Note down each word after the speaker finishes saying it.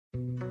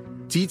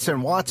Dietz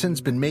and Watson's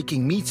been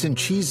making meats and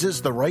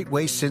cheeses the right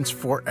way since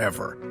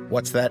forever.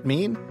 What's that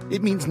mean?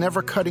 It means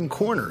never cutting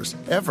corners,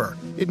 ever.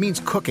 It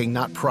means cooking,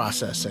 not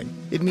processing.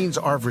 It means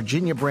our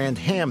Virginia brand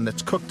ham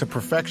that's cooked to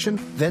perfection,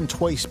 then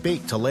twice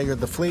baked to layer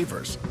the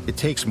flavors. It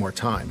takes more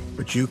time,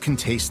 but you can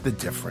taste the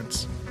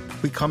difference.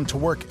 We come to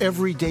work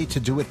every day to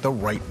do it the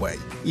right way,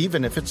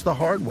 even if it's the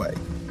hard way.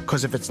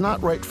 Because if it's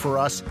not right for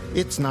us,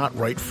 it's not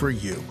right for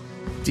you.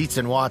 Dietz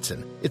and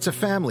Watson, it's a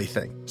family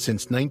thing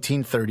since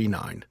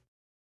 1939.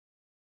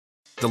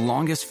 The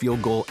longest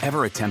field goal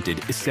ever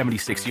attempted is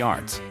 76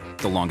 yards.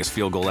 The longest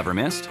field goal ever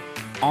missed?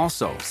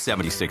 Also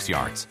 76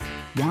 yards.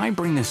 Why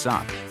bring this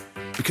up?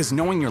 Because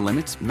knowing your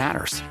limits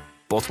matters,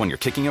 both when you're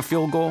kicking a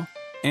field goal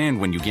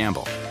and when you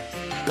gamble.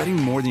 Betting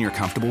more than you're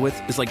comfortable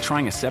with is like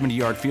trying a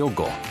 70-yard field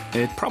goal.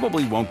 It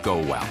probably won't go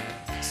well.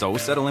 So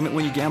set a limit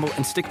when you gamble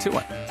and stick to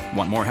it.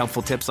 Want more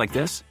helpful tips like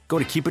this? Go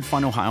to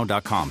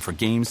keepitfunohio.com for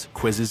games,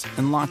 quizzes,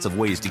 and lots of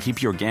ways to keep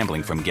your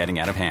gambling from getting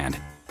out of hand.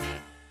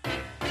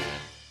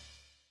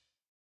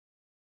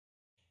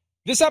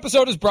 This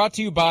episode is brought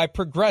to you by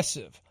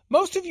Progressive.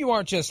 Most of you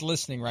aren't just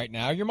listening right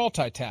now, you're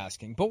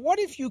multitasking. But what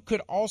if you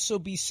could also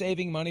be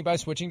saving money by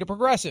switching to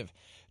Progressive?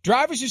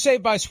 Drivers who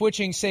save by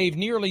switching save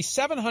nearly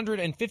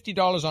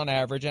 $750 on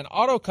average, and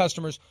auto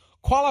customers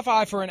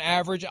qualify for an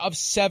average of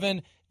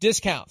 7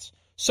 discounts.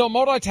 So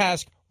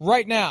multitask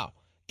right now.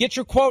 Get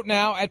your quote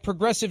now at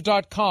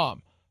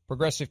Progressive.com.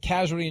 Progressive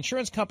Casualty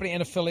Insurance Company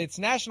and affiliates,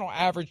 national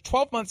average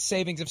 12-month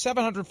savings of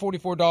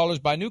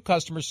 $744 by new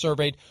customers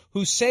surveyed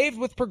who saved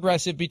with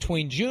Progressive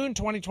between June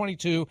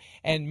 2022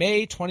 and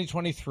May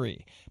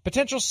 2023.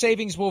 Potential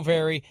savings will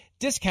vary.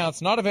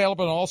 Discounts not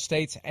available in all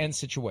states and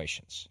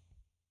situations.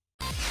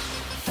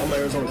 I'm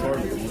Arizona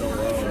Cardinals.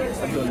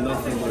 I've done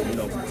nothing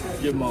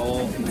but give my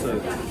all to the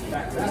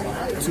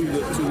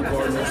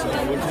Cardinals.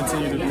 I will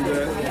continue to do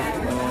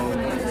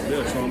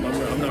that. So I'm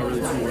not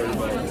really too worried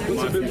about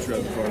my future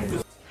at the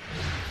Cardinals.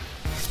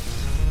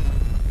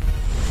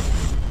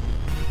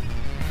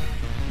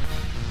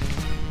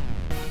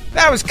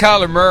 That was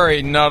Kyler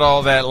Murray not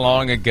all that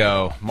long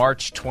ago,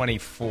 March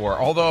 24.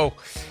 Although,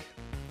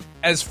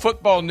 as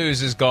football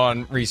news has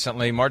gone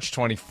recently, March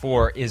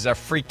 24 is a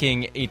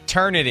freaking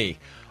eternity.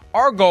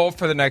 Our goal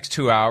for the next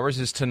 2 hours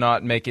is to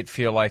not make it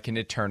feel like an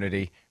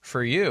eternity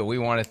for you. We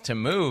want it to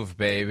move,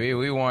 baby.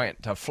 We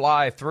want to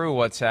fly through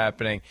what's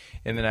happening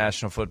in the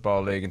National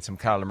Football League, and some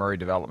Kyler Murray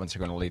developments are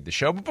going to lead the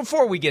show. But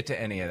before we get to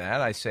any of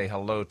that, I say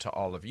hello to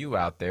all of you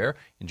out there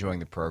enjoying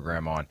the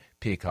program on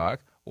Peacock,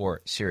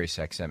 or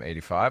SiriusXM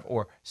 85,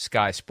 or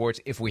Sky Sports,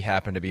 if we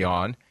happen to be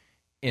on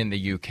in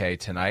the UK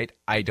tonight.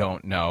 I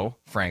don't know,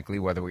 frankly,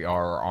 whether we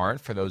are or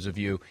aren't. For those of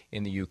you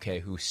in the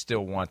UK who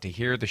still want to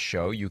hear the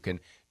show, you can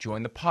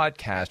join the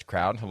podcast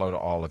crowd. Hello to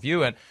all of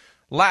you. And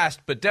last,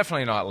 but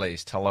definitely not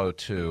least, hello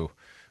to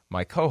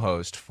my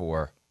co-host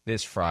for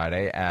this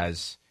Friday,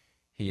 as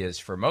he is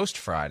for most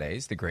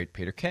Fridays, the great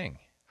Peter King.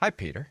 Hi,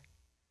 Peter.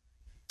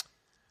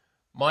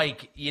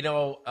 Mike,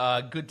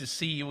 good to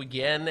see you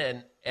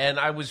again. And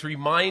I was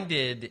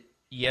reminded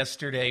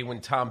yesterday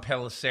when Tom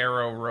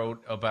Pelissero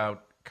wrote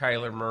about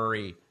Kyler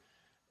Murray,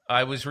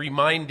 I was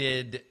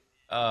reminded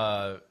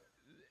after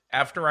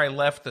I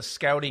left the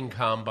scouting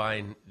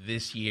combine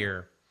this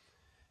year,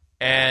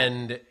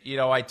 and,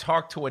 I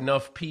talked to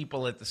enough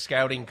people at the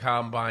scouting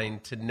combine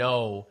to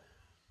know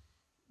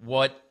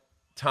what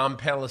Tom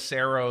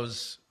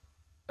Pelissero's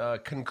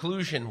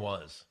conclusion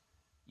was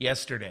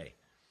yesterday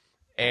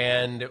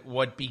and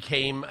what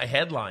became a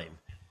headline.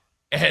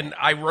 And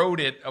I wrote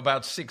it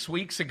about 6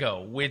 weeks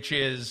ago, which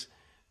is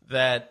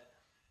that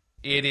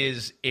it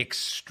is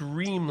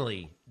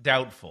extremely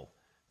doubtful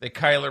that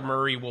Kyler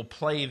Murray will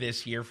play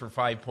this year for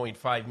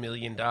 $5.5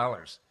 million.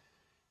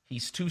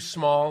 He's too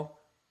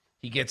small.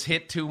 He gets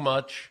hit too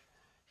much.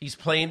 He's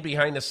playing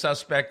behind a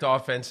suspect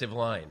offensive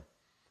line.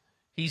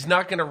 He's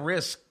not going to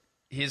risk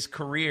his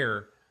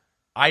career,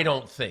 I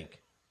don't think.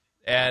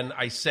 And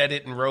I said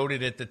it and wrote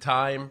it at the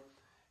time,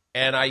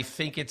 and I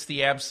think it's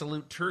the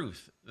absolute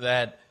truth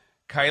that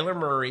Kyler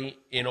Murray,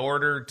 in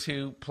order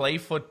to play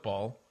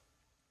football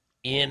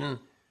in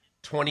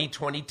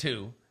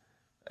 2022,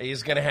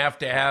 is going to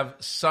have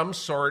some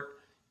sort,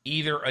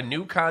 either a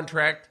new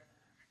contract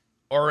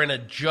or an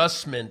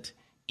adjustment,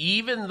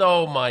 even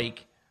though,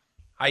 Mike,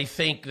 I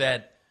think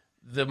that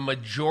the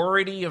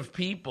majority of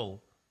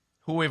people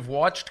who have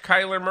watched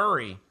Kyler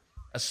Murray,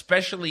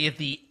 especially at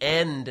the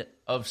end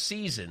of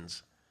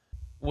seasons,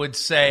 would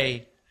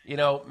say,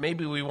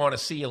 maybe we want to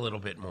see a little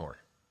bit more.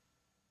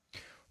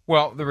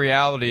 Well, the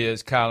reality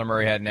is Kyler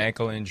Murray had an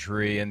ankle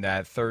injury in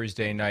that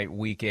Thursday night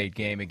Week 8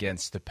 game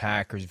against the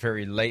Packers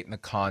very late in the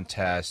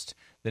contest,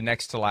 the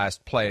next to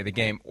last play of the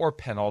game, or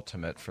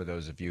penultimate for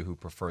those of you who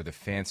prefer the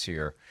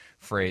fancier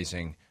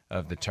phrasing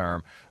of the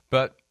term.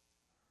 But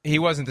he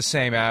wasn't the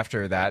same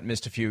after that,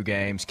 missed a few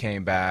games,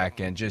 came back,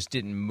 and just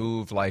didn't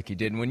move like he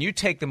did. And when you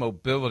take the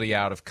mobility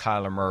out of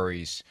Kyler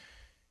Murray's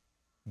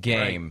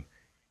game, right,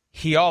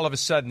 he all of a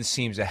sudden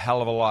seems a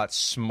hell of a lot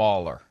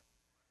smaller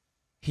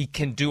he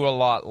can do a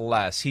lot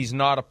less. He's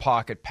not a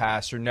pocket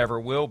passer, never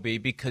will be,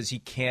 because he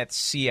can't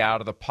see out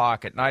of the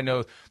pocket. And I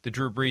know the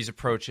Drew Brees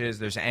approach is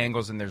there's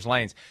angles and there's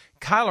lanes.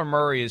 Kyler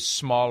Murray is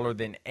smaller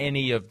than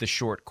any of the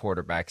short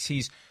quarterbacks.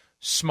 He's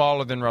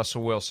smaller than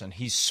Russell Wilson.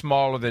 He's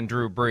smaller than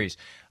Drew Brees.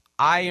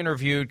 I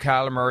interviewed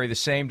Kyler Murray the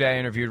same day I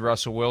interviewed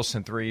Russell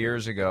Wilson 3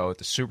 years ago at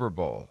the Super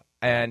Bowl,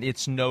 and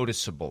it's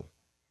noticeable.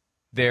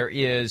 There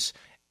is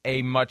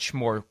a much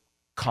more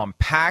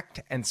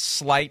compact and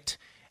slight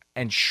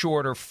and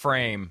shorter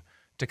frame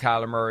to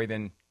Kyler Murray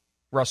than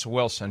Russell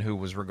Wilson, who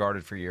was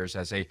regarded for years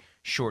as a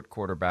short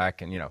quarterback.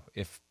 And,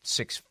 if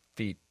 6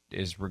 feet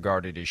is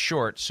regarded as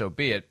short, so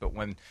be it. But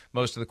when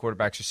most of the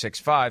quarterbacks are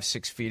 6'5",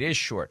 6 feet is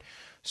short.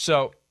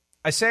 So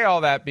I say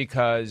all that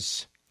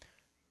because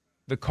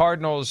the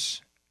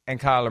Cardinals and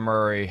Kyler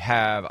Murray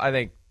have, I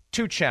think,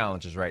 two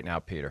challenges right now,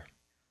 Peter.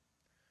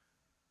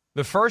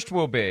 The first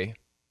will be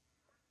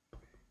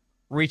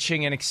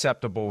reaching an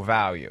acceptable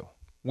value,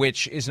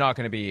 which is not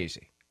going to be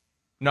easy.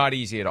 Not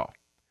easy at all.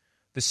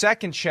 The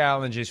second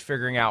challenge is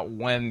figuring out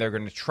when they're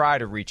going to try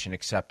to reach an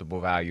acceptable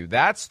value.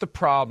 That's the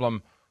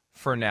problem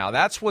for now.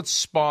 That's what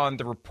spawned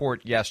the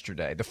report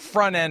yesterday, the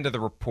front end of the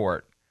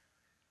report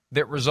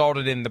that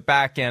resulted in the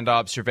back end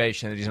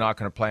observation that he's not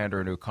going to play under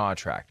a new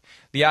contract.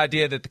 The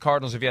idea that the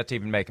Cardinals have yet to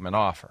even make him an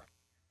offer.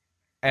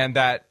 And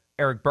that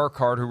Eric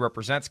Burkhart, who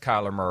represents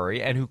Kyler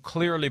Murray and who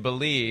clearly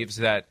believes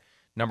that,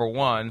 number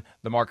one,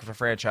 the market for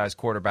franchise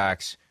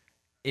quarterbacks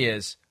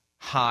is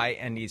high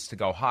and needs to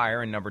go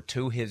higher, and number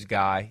two, his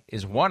guy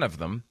is one of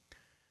them.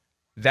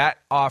 That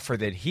offer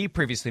that he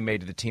previously made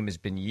to the team has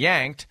been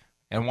yanked,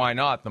 and why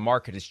not? The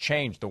market has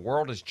changed. The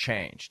world has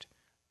changed.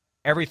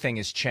 Everything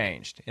has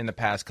changed in the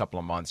past couple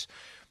of months.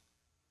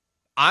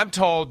 I'm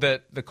told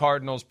that the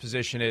Cardinals'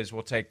 position is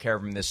we'll take care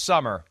of him this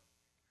summer.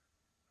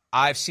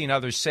 I've seen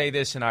others say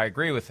this, and I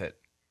agree with it.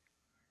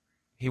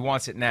 He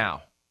wants it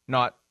now.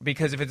 Not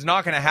because if it's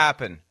not going to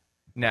happen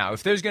now,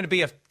 if there's going to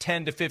be a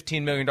 $10 to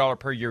 $15 million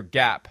per year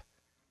gap,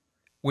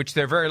 which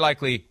there very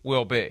likely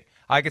will be,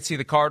 I could see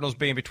the Cardinals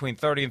being between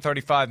 30 and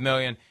 35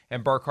 million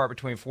and Burkhart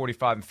between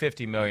 45 and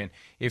 50 million.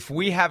 If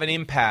we have an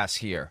impasse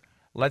here,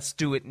 let's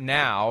do it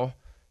now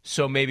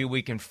so maybe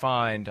we can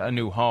find a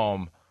new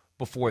home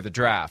before the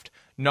draft.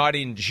 Not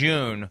in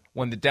June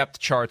when the depth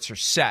charts are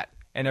set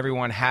and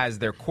everyone has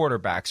their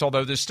quarterbacks,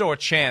 although there's still a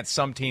chance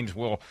some teams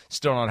will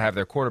still not have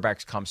their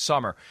quarterbacks come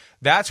summer.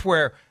 That's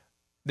where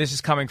this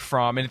is coming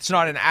from, and it's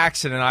not an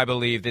accident, I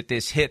believe, that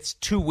this hits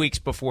 2 weeks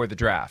before the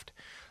draft.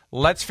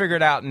 Let's figure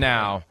it out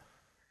now,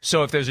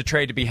 so if there's a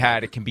trade to be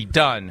had, it can be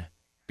done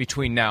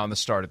between now and the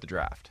start of the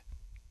draft.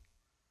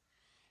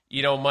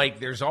 Mike,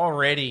 there's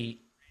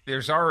already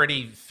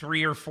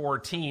 3 or 4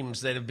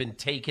 teams that have been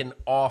taken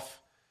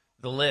off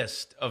the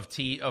list of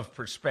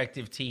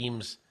prospective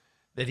teams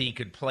that he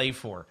could play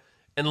for.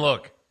 And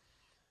look,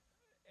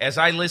 as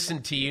I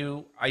listen to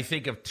you, I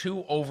think of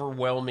 2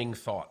 overwhelming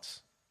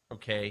thoughts,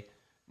 okay?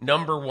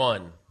 Number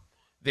one,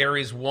 there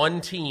is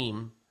one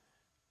team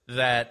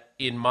that,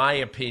 in my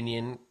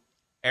opinion,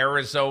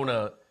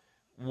 Arizona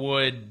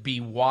would be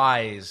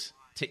wise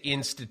to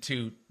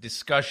institute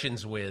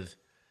discussions with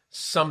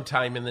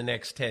sometime in the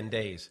next 10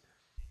 days.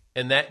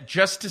 And that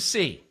just to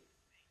see.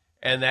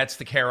 And that's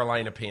the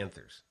Carolina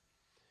Panthers.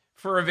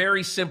 For a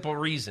very simple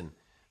reason.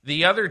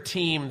 The other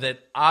team that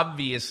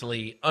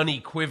obviously,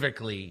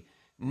 unequivocally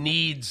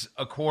needs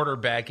a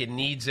quarterback and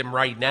needs him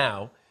right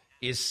now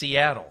is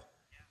Seattle.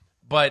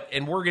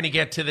 And we're going to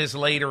get to this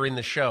later in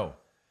the show.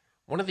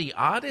 One of the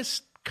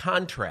oddest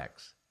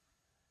contracts,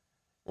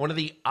 one of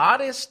the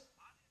oddest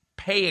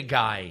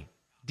pay-a-guy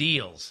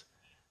deals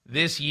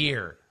this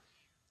year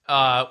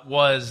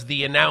was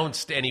the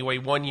announced, anyway,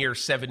 1 year,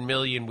 $7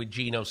 million with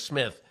Geno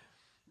Smith,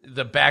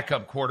 the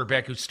backup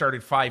quarterback who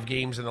started 5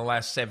 games in the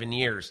last 7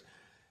 years.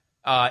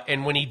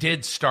 And when he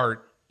did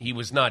start, he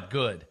was not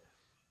good,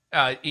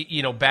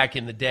 back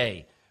in the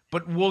day.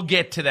 But we'll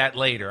get to that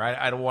later.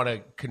 I don't want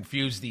to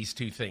confuse these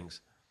two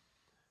things.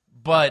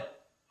 But,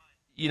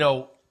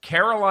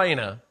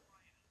 Carolina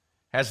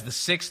has the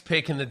 6th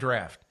pick in the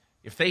draft.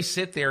 If they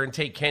sit there and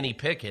take Kenny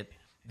Pickett,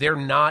 they're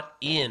not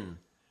in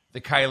the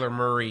Kyler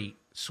Murray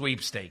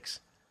sweepstakes,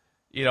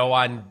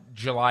 on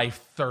July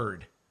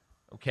 3rd.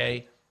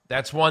 Okay?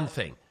 That's one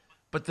thing.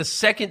 But the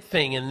second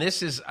thing, and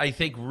this is, I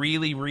think,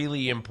 really,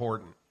 really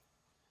important.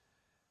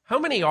 How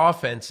many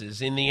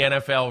offenses in the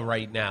NFL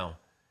right now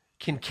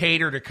can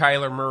cater to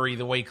Kyler Murray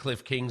the way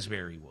Cliff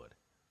Kingsbury would?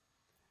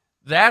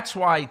 That's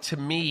why, to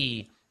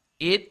me,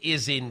 it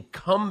is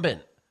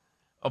incumbent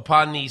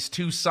upon these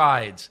two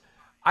sides.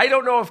 I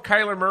don't know if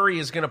Kyler Murray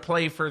is going to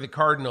play for the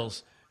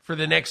Cardinals for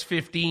the next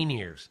 15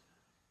 years.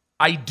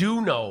 I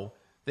do know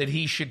that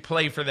he should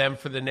play for them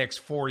for the next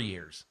 4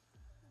 years.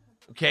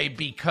 Okay,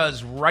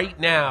 because right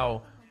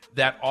now,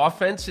 that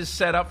offense is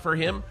set up for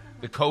him,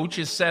 the coach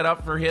is set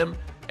up for him,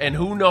 and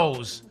who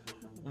knows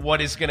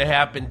what is going to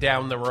happen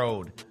down the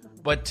road.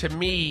 But to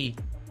me,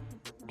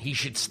 he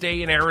should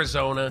stay in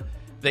Arizona.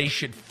 They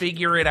should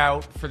figure it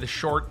out for the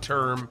short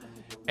term,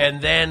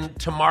 and then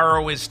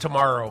tomorrow is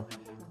tomorrow,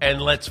 and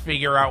let's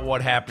figure out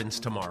what happens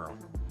tomorrow.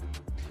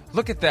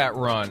 Look at that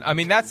run. I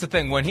mean, that's the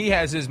thing. When he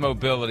has his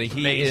mobility,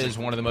 he Amazing. is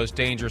one of the most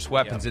dangerous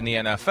weapons in the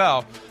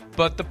NFL.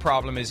 But the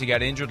problem is he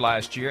got injured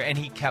last year, and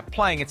he kept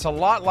playing. It's a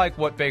lot like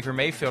what Baker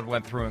Mayfield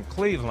went through in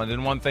Cleveland.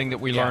 And one thing that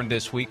we learned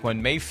this week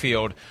when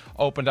Mayfield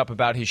opened up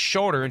about his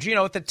shoulder, and,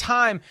 at the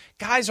time,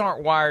 guys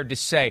aren't wired to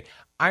say,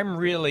 I'm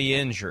really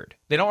injured.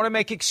 They don't want to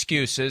make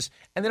excuses,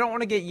 and they don't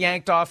want to get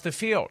yanked off the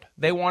field.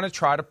 They want to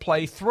try to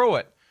play through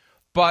it.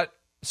 But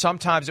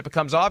sometimes it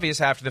becomes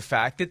obvious after the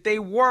fact that they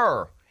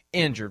were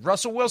injured.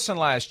 Russell Wilson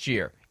last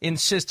year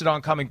insisted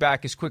on coming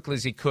back as quickly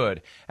as he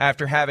could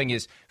after having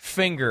his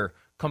finger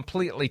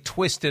completely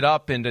twisted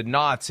up into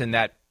knots in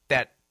that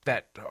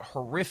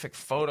horrific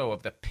photo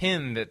of the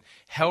pin that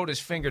held his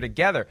finger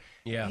together.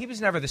 Yeah. He was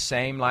never the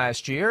same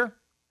last year,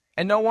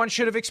 and no one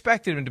should have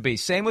expected him to be.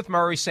 Same with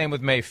Murray, same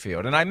with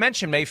Mayfield. And I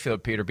mentioned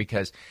Mayfield, Peter,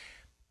 because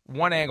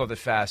one angle that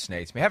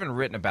fascinates me, I haven't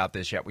written about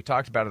this yet. We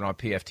talked about it on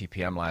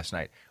PFTPM last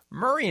night.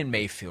 Murray and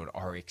Mayfield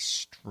are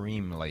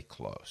extremely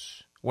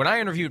close. When I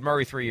interviewed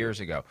Murray 3 years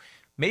ago,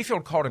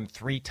 Mayfield called him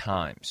 3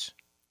 times.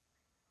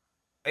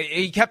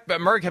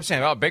 Murray kept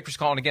saying, Baker's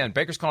calling again,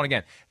 Baker's calling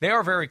again. They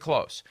are very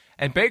close.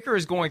 And Baker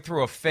is going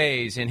through a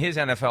phase in his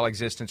NFL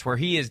existence where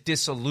he is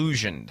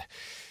disillusioned.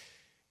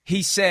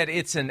 He said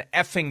it's an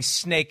effing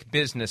snake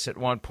business at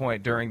one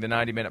point during the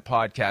 90-minute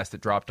podcast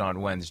that dropped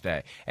on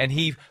Wednesday. And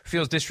he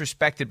feels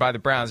disrespected by the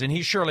Browns. And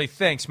he surely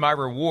thinks my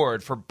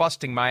reward for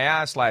busting my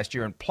ass last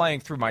year and playing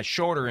through my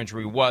shoulder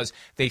injury was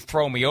they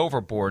throw me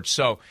overboard.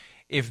 So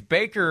if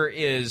Baker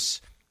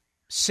is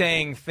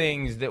saying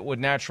things that would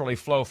naturally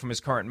flow from his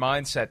current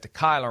mindset to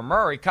Kyler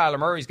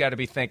Murray's got to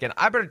be thinking,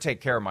 I better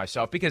take care of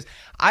myself, because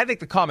I think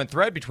the common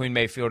thread between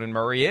Mayfield and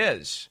Murray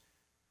is,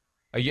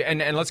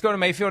 and let's go to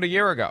Mayfield a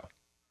year ago.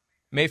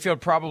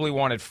 Mayfield probably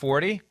wanted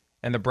 40,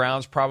 and the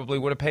Browns probably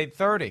would have paid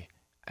 30.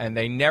 And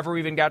they never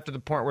even got to the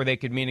point where they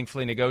could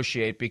meaningfully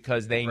negotiate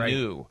because they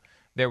knew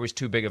there was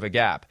too big of a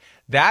gap.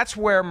 That's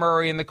where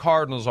Murray and the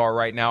Cardinals are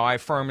right now, I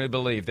firmly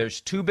believe.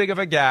 There's too big of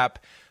a gap,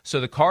 so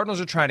the Cardinals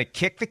are trying to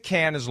kick the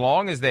can as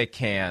long as they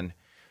can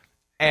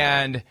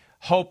and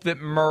hope that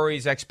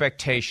Murray's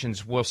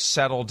expectations will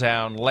settle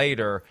down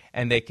later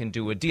and they can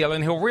do a deal.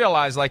 And he'll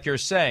realize, like you're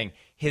saying,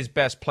 his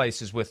best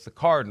place is with the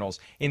Cardinals,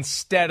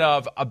 instead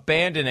of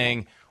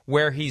abandoning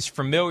where he's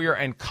familiar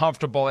and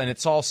comfortable and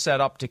it's all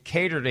set up to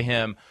cater to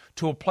him,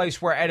 to a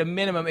place where at a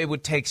minimum it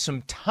would take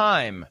some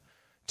time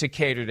to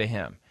cater to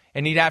him.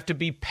 And he'd have to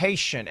be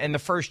patient, and the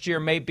first year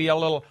may be a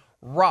little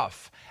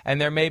rough. And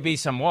there may be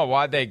some,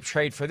 why'd they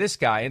trade for this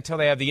guy, until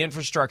they have the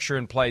infrastructure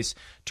in place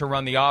to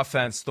run the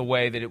offense the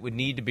way that it would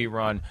need to be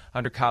run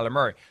under Kyler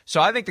Murray.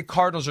 So I think the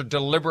Cardinals are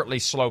deliberately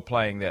slow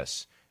playing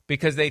this,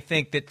 because they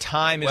think that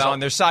time is on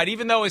their side.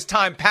 Even though as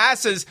time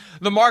passes,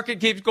 the market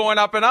keeps going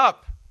up and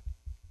up.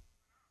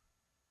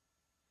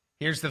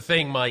 Here's the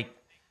thing, Mike.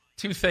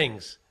 2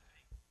 things,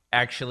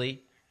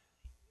 actually.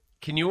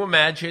 Can you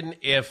imagine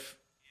if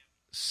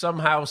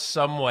somehow,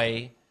 some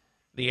way,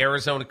 the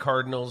Arizona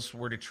Cardinals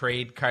were to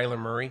trade Kyler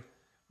Murray?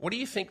 What do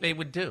you think they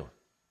would do?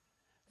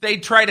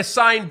 They'd try to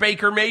sign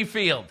Baker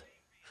Mayfield.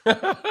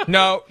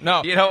 No.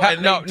 No. That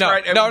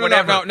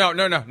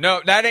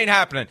ain't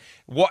happening.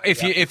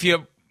 If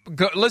you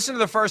go, listen to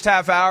the first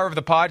half hour of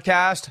the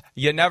podcast,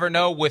 You Never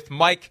Know with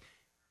Mike,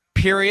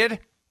 period.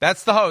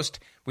 That's the host.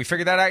 We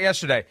figured that out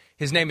yesterday.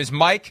 His name is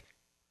Mike,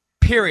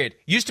 period.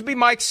 Used to be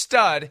Mike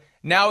Stud.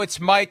 Now it's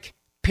Mike,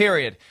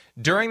 period.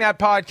 During that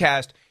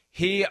podcast,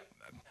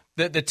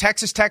 the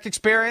Texas Tech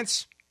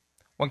experience,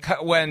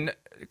 when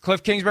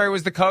Cliff Kingsbury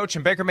was the coach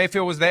and Baker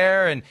Mayfield was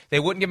there, and they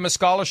wouldn't give him a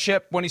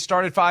scholarship when he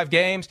started 5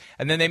 games,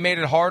 and then they made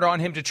it hard on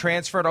him to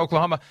transfer to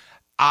Oklahoma.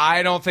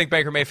 I don't think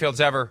Baker Mayfield's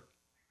ever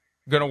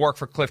going to work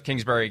for Cliff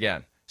Kingsbury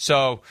again.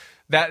 So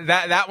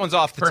that one's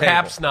off the table.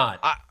 Perhaps not.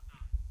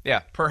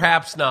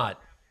 Perhaps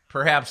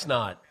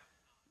not.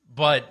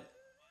 But,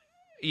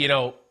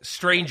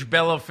 strange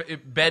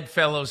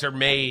bedfellows are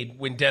made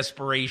when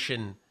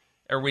desperation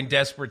or when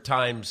desperate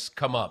times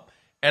come up.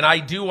 And I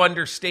do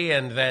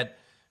understand that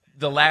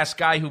the last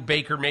guy who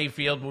Baker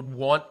Mayfield would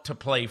want to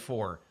play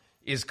for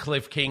is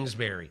Cliff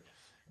Kingsbury.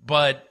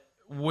 But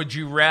would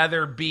you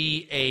rather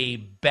be a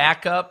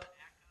backup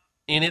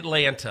in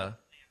Atlanta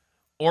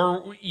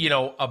or,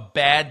 a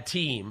bad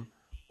team?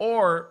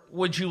 Or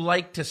would you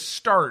like to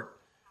start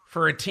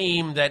for a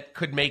team that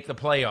could make the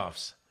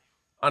playoffs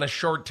on a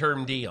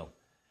short-term deal?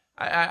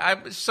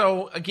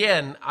 So,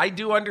 again, I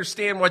do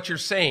understand what you're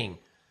saying.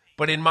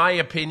 But in my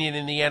opinion,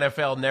 in the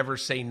NFL, never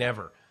say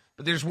never.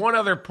 But there's one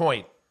other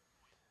point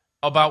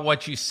about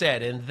what you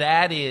said, and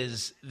that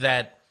is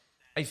that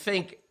I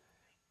think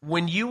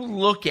when you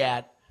look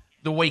at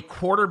the way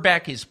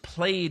quarterback is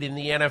played in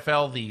the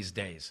NFL these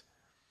days,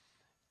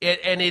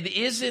 it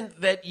isn't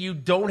that you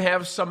don't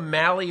have some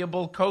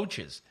malleable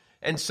coaches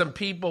and some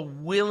people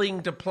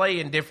willing to play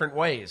in different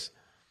ways.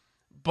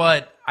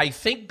 But I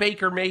think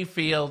Baker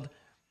Mayfield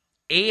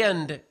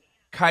and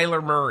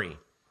Kyler Murray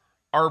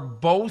are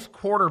both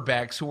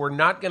quarterbacks who are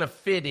not going to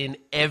fit in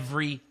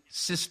every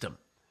system.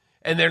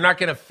 And they're not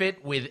going to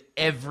fit with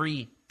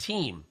every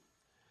team.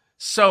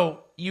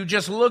 So you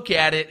just look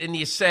at it and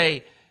you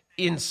say,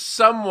 in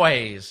some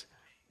ways,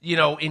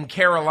 in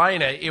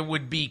Carolina, it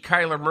would be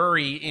Kyler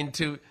Murray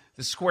into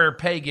the square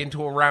peg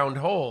into a round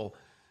hole.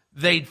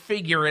 They'd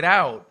figure it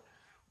out.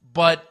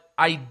 But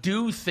I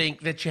do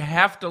think that you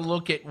have to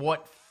look at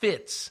what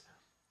fits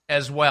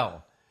as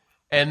well.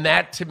 And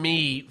that, to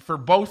me, for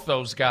both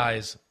those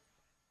guys,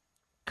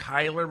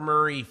 Kyler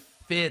Murray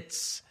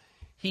fits.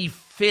 He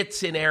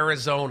fits in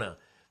Arizona.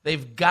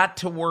 They've got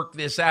to work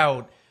this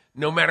out,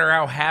 no matter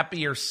how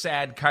happy or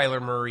sad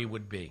Kyler Murray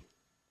would be.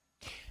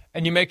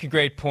 And you make a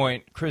great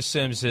point. Chris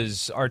Sims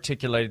has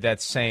articulated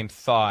that same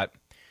thought,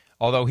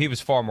 although he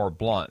was far more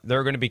blunt. There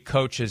are going to be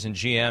coaches and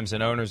GMs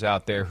and owners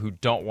out there who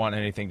don't want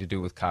anything to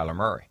do with Kyler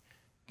Murray.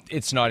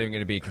 It's not even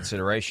going to be a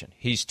consideration.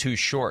 He's too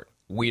short.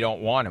 We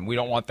don't want him. We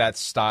don't want that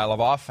style of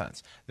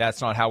offense.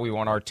 That's not how we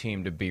want our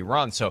team to be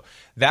run. So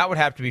that would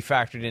have to be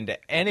factored into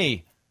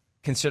any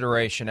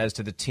consideration as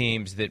to the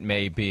teams that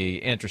may be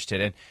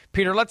interested. And,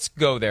 Peter, let's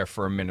go there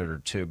for a minute or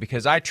two,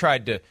 because I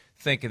tried to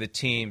think of the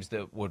teams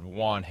that would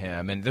want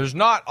him. And there's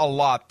not a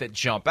lot that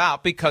jump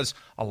out because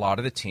a lot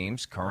of the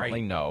teams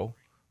currently know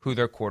who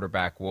their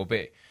quarterback will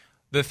be.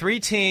 The three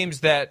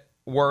teams that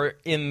were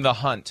in the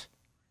hunt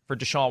for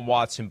Deshaun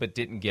Watson but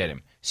didn't get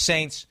him: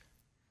 Saints,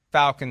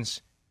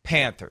 Falcons,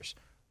 Panthers.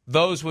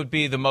 Those would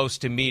be the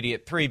most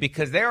immediate three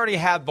because they already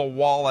had the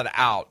wallet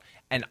out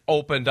and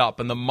opened up,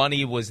 and the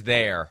money was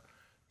there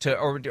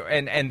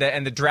and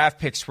the draft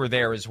picks were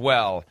there as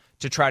well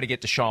to try to get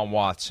Deshaun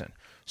Watson.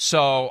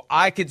 So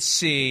I could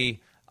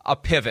see a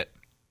pivot.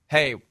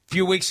 Hey, a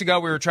few weeks ago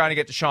we were trying to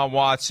get Deshaun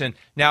Watson.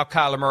 Now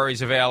Kyler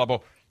Murray's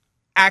available.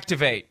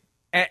 Activate.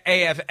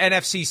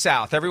 NFC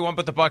South. Everyone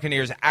but the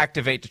Buccaneers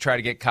activate to try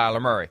to get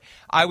Kyler Murray.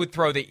 I would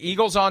throw the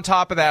Eagles on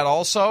top of that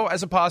also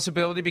as a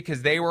possibility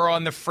because they were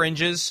on the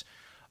fringes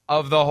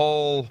of the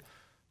whole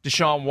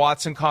Deshaun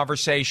Watson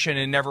conversation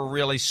and never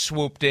really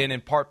swooped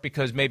in part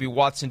because maybe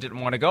Watson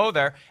didn't want to go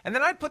there. And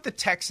then I'd put the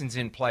Texans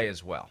in play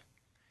as well.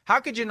 How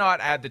could you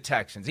not add the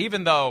Texans?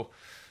 Even though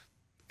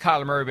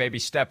Kyler Murray may be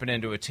stepping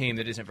into a team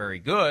that isn't very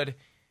good,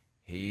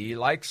 he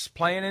likes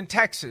playing in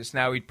Texas.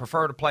 Now, he'd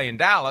prefer to play in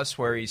Dallas,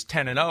 where he's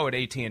 10-0 at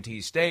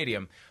AT&T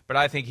Stadium, but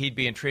I think he'd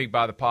be intrigued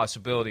by the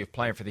possibility of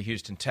playing for the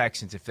Houston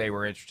Texans if they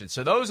were interested.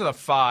 So those are the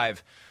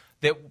five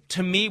that,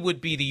 to me,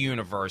 would be the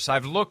universe.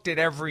 I've looked at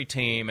every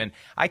team, and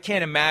I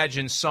can't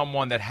imagine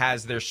someone that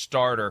has their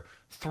starter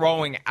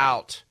throwing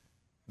out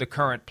the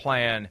current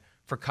plan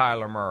for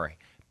Kyler Murray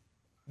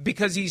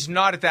because he's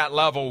not at that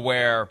level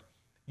where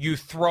you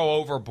throw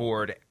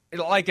overboard.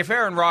 Like if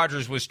Aaron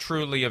Rodgers was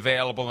truly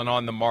available and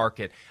on the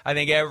market, I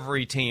think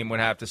every team would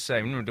have to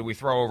say, do we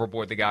throw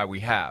overboard the guy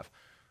we have?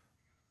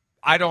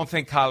 I don't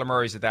think Kyler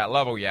Murray's at that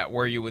level yet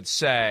where you would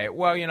say,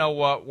 well, you know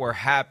what, we're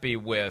happy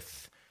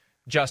with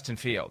Justin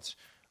Fields.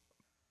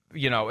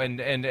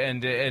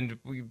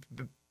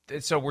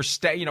 So we're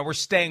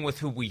staying with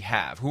who we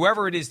have.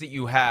 Whoever it is that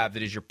you have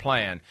that is your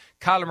plan,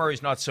 Kyler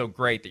Murray's not so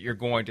great that you're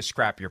going to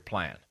scrap your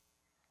plan.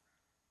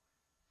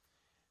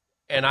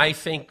 And I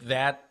think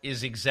that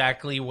is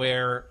exactly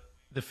where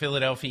the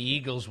Philadelphia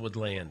Eagles would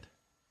land.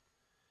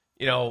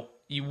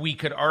 We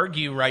could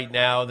argue right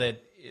now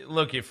that,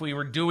 look, if we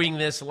were doing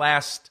this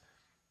last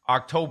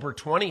October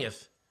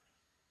 20th,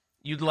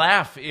 you'd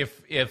laugh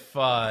if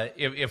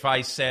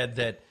I said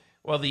that,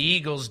 well, the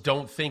Eagles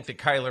don't think that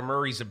Kyler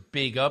Murray's a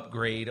big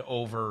upgrade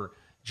over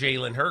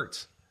Jalen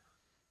Hurts.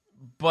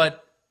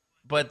 But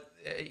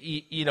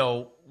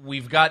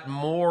we've got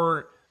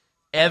more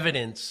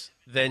evidence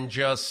than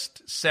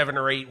just 7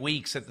 or 8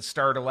 weeks at the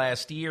start of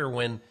last year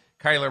when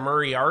Kyler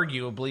Murray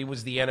arguably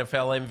was the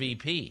NFL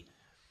MVP.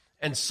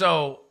 And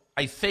so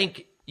I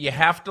think you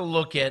have to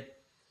look at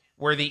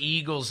where the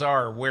Eagles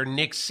are, where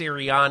Nick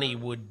Sirianni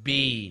would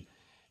be,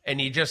 and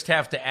you just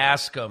have to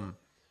ask him,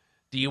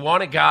 do you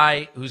want a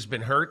guy who's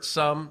been hurt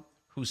some,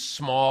 who's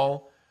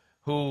small,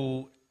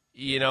 who,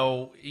 you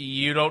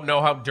don't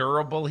know how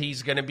durable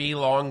he's going to be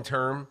long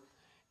term?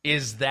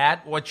 Is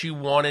that what you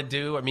want to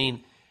do? I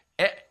mean,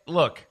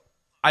 look,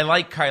 I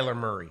like Kyler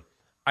Murray.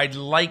 I'd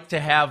like to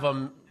have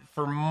him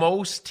for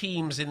most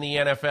teams in the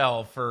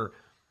NFL, for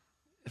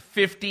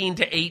 15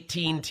 to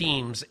 18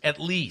 teams at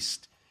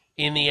least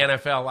in the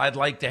NFL. I'd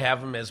like to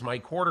have him as my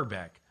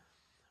quarterback.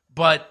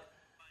 But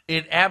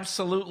it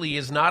absolutely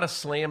is not a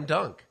slam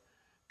dunk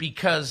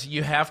because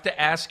you have to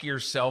ask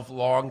yourself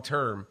long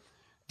term,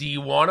 do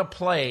you want to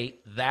play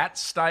that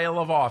style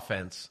of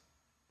offense?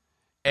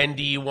 And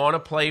do you want to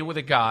play with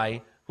a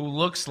guy who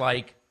looks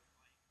like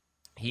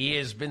he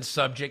has been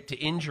subject to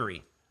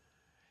injury?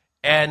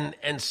 And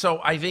so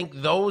I think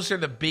those are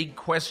the big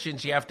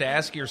questions you have to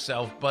ask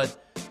yourself.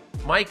 But,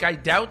 Mike, I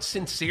doubt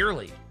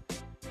sincerely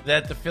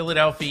that the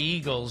Philadelphia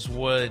Eagles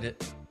would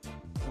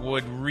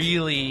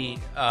really,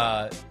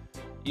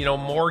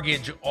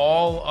 mortgage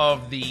all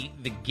of the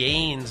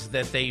gains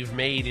that they've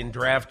made in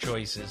draft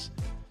choices,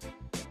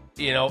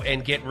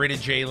 and get rid of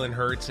Jalen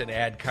Hurts and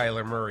add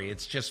Kyler Murray.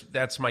 It's just,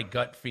 that's my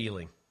gut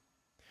feeling.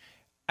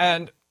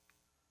 And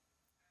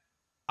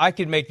I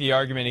could make the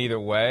argument either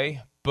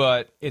way,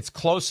 but it's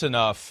close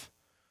enough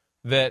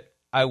that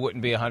I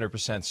wouldn't be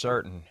 100%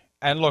 certain.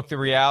 And look, the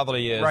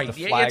reality is Right. the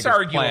flag It's is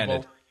arguable.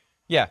 planted.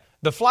 Yeah,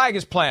 the flag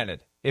is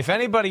planted. If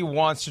anybody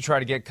wants to try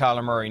to get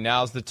Kyler Murray,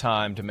 now's the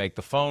time to make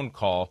the phone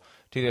call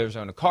to the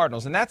Arizona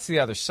Cardinals. And that's the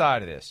other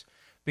side of this.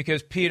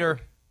 Because, Peter,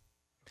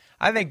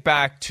 I think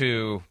back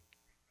to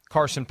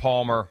Carson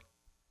Palmer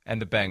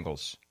and the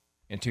Bengals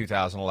in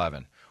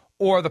 2011,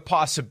 or the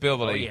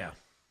possibility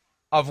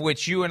of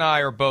which you and I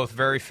are both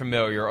very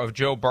familiar, of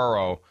Joe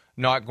Burrow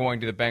not going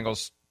to the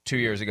Bengals 2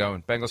 years ago.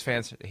 And Bengals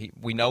fans,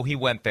 we know he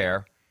went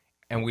there,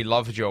 and we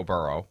love Joe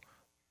Burrow.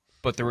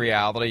 But the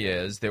reality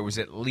is there was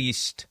at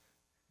least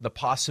the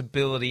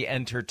possibility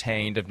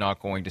entertained of not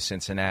going to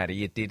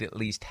Cincinnati. It did at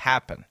least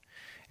happen.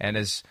 And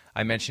as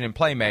I mentioned in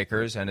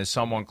Playmakers, and as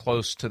someone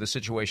close to the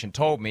situation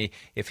told me,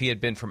 if he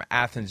had been from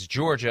Athens,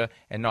 Georgia,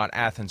 and not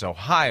Athens,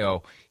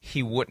 Ohio,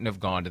 he wouldn't have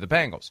gone to the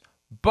Bengals.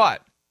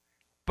 But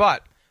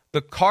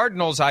the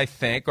Cardinals, I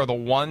think, are the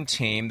one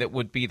team that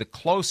would be the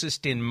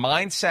closest in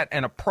mindset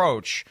and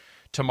approach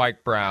to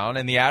Mike Brown,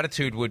 and the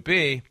attitude would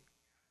be,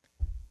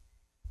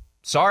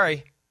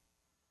 sorry,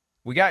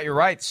 we got your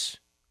rights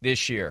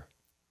this year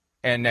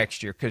and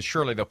next year, because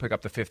surely they'll pick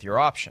up the fifth-year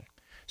option.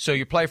 So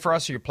you play for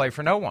us or you play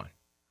for no one.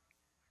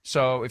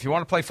 So if you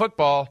want to play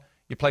football,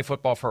 you play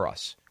football for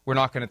us. We're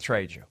not going to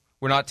trade you.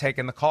 We're not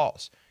taking the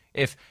calls.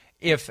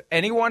 If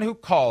anyone who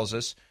calls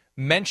us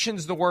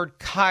mentions the word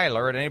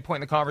Kyler at any point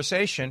in the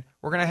conversation,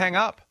 we're going to hang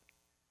up.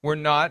 We're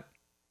not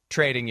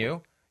trading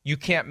you. You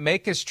can't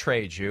make us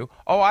trade you.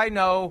 Oh, I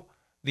know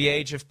the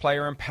age of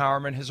player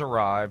empowerment has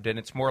arrived, and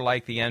it's more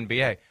like the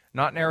NBA.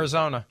 Not in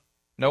Arizona.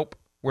 Nope,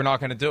 we're not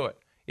going to do it.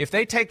 If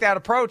they take that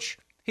approach,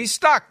 he's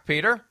stuck,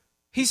 Peter.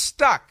 He's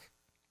stuck.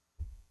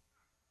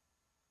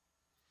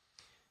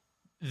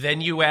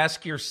 Then you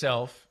ask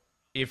yourself,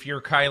 if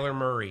you're Kyler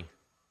Murray,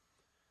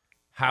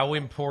 how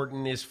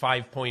important is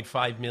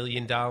 $5.5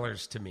 million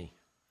to me?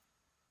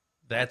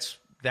 That's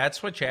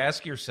what you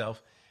ask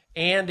yourself.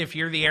 And if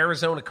you're the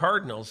Arizona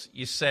Cardinals,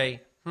 you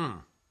say,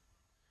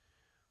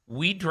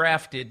 we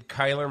drafted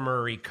Kyler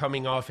Murray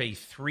coming off a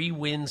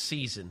 3-win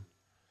season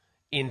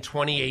in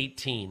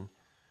 2018.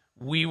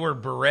 We were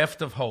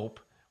bereft of hope.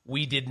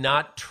 We did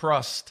not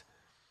trust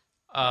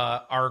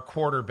our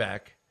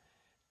quarterback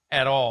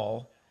at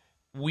all.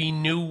 We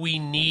knew we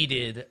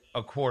needed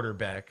a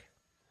quarterback.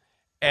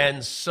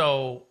 And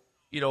so,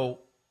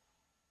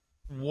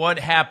 what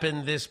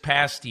happened this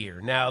past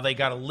year? Now, they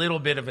got a little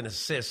bit of an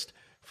assist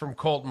from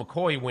Colt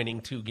McCoy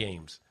winning 2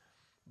 games.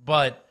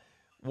 But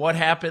what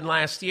happened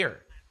last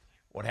year?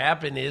 What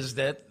happened is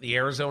that the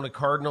Arizona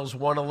Cardinals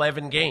won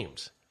 11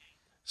 games.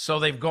 So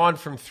they've gone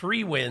from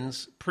 3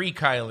 wins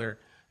pre-Kyler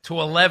to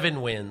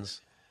 11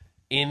 wins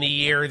in the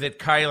year that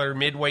Kyler,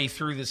 midway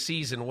through the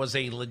season, was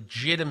a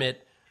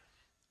legitimate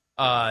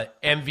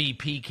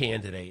MVP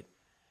candidate.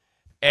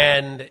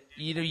 And,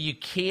 you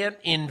can't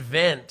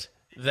invent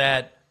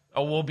that,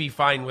 we'll be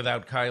fine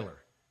without Kyler.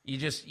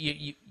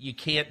 You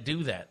can't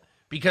do that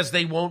because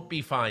they won't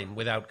be fine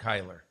without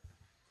Kyler.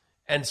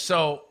 And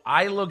so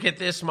I look at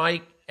this,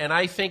 Mike, and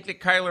I think that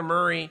Kyler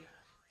Murray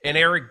and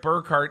Eric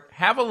Burkhart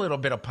have a little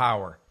bit of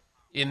power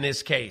in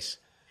this case,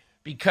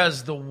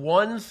 because the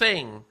one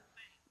thing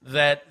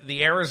that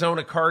the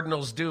Arizona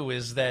Cardinals do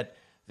is that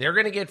they're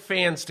going to get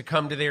fans to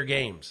come to their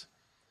games.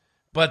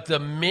 But the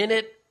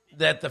minute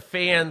that the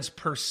fans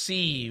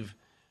perceive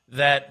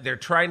that they're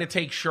trying to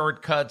take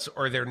shortcuts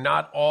or they're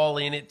not all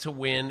in it to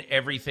win,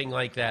 everything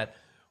like that,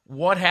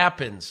 what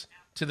happens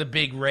to the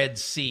big red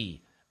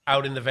sea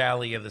out in the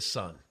Valley of the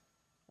Sun?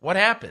 What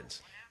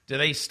happens? Do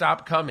they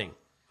stop coming?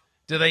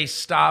 Do they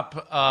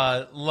stop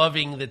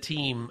loving the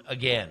team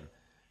again,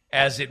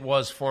 as it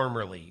was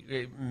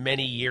formerly,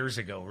 many years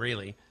ago,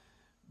 really?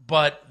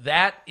 But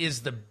that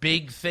is the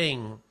big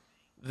thing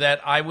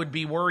that I would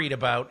be worried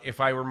about if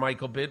I were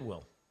Michael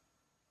Bidwill.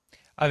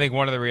 I think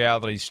one of the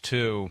realities,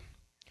 too,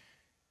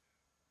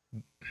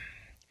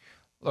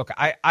 look,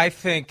 I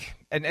think,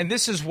 and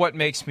this is what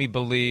makes me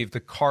believe the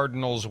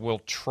Cardinals will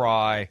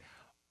try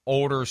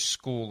older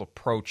school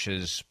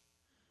approaches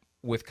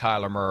with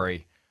Kyler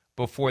Murray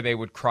before they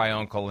would cry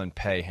uncle and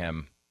pay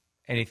him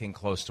anything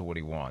close to what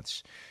he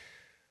wants.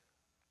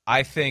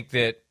 I think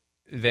that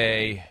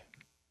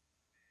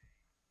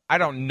I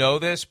don't know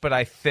this, but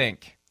I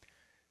think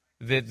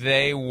that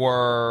they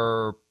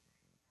were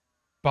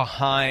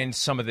behind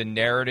some of the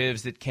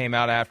narratives that came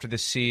out after the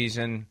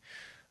season.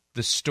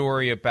 The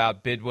story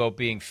about Bidwill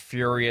being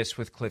furious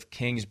with Cliff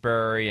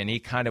Kingsbury, and he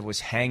kind of was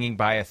hanging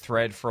by a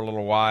thread for a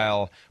little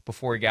while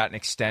before he got an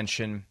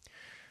extension.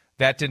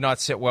 That did not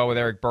sit well with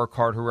Eric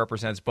Burkhart, who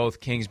represents both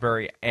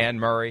Kingsbury and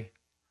Murray.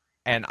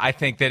 And I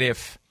think that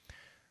if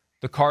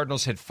the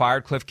Cardinals had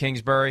fired Cliff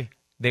Kingsbury,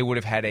 they would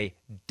have had a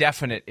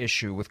definite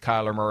issue with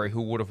Kyler Murray,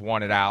 who would have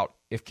wanted out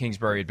if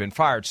Kingsbury had been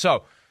fired.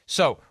 So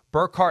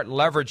Burkhart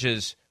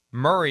leverages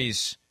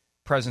Murray's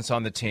presence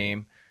on the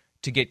team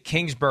to get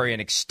Kingsbury an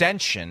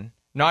extension,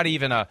 not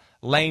even a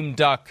lame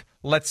duck,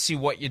 let's see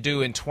what you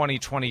do in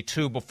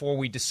 2022 before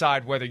we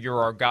decide whether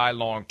you're our guy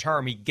long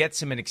term. He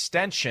gets him an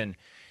extension,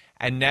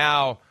 and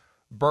now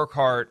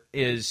Burkhart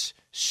is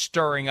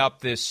stirring up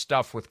this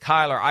stuff with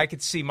Kyler. I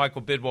could see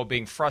Michael Bidwell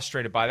being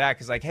frustrated by that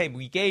because, like, hey,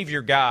 we gave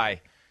your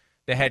guy,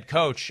 the head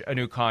coach, a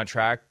new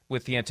contract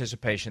with the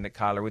anticipation that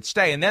Kyler would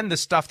stay. And then the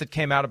stuff that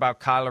came out about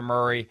Kyler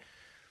Murray,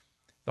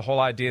 the whole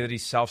idea that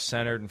he's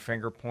self-centered and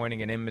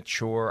finger-pointing and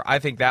immature, I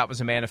think that was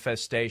a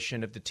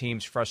manifestation of the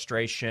team's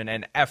frustration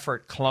and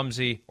effort,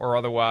 clumsy or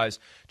otherwise,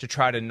 to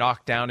try to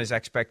knock down his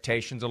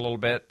expectations a little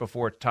bit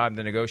before it's time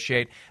to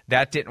negotiate.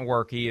 That didn't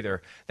work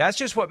either. That's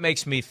just what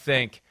makes me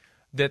think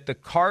that the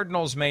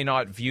Cardinals may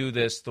not view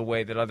this the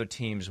way that other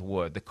teams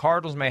would. The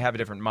Cardinals may have a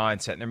different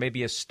mindset, and there may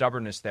be a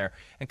stubbornness there.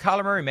 And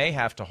Kyler Murray may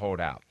have to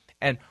hold out.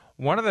 And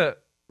one of the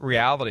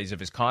realities of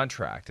his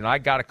contract, and I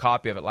got a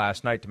copy of it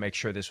last night to make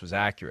sure this was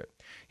accurate.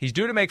 He's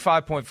due to make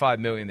 $5.5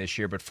 million this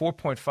year, but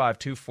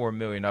 $4.524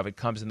 million of it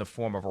comes in the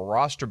form of a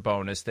roster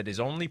bonus that is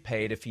only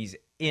paid if he's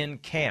in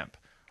camp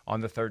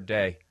on the third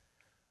day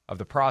of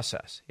the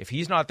process. If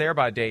he's not there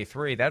by day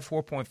 3, that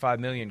 $4.5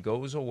 million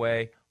goes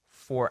away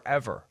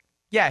forever.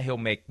 Yeah, he'll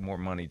make more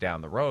money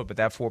down the road, but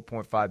that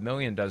 $4.5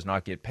 million does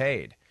not get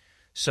paid.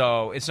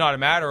 So it's not a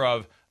matter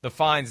of the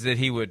fines that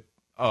he would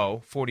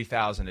owe,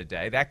 $40,000 a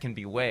day. That can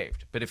be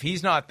waived. But if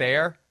he's not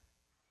there,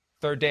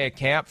 third day at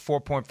camp,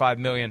 $4.5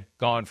 million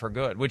gone for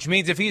good, which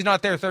means if he's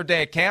not there third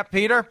day at camp,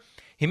 Peter,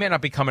 he may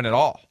not be coming at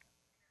all.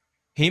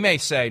 He may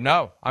say,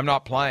 no, I'm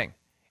not playing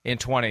in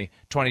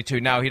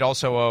 2022. Now, he'd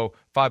also owe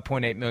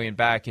 $5.8 million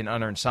back in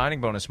unearned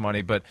signing bonus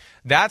money, but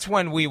that's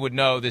when we would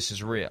know this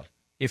is real.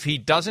 If he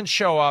doesn't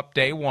show up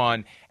day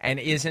 1 and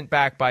isn't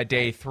back by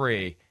day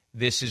 3,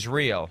 this is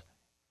real,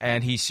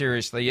 and he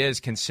seriously is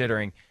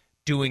considering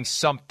doing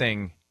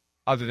something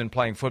other than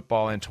playing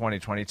football in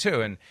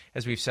 2022. And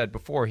as we've said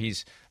before,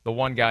 he's the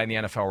one guy in the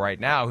NFL right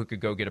now who could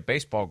go get a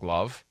baseball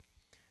glove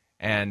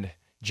and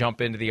jump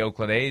into the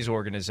Oakland A's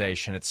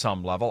organization at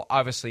some level.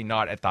 Obviously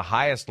not at the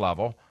highest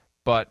level,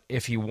 but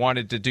if he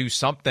wanted to do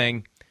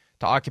something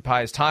to occupy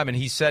his time, and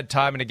he said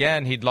time and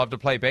again he'd love to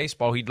play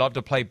baseball, he'd love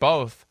to play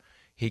both,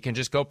 he can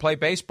just go play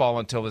baseball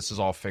until this is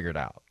all figured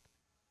out.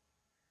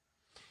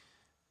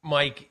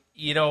 Mike,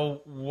 you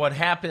know, what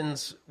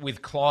happens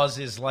with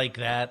clauses like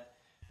that,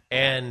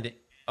 and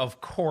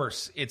of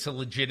course it's a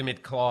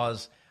legitimate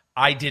clause.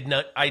 I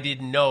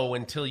didn't know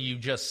until you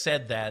just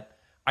said that.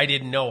 I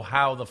didn't know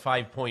how the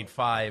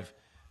 5.5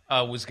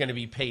 was going to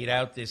be paid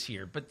out this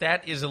year. But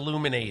that is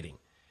illuminating.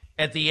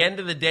 At the end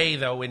of the day,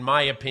 though, in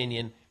my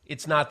opinion,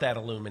 it's not that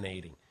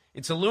illuminating.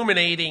 It's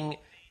illuminating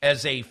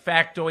as a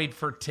factoid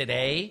for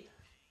today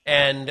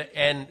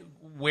and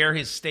where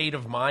his state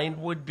of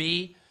mind would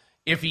be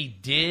if he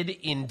did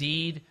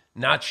indeed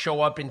not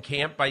show up in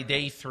camp by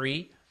day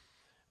 3.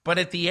 But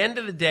at the end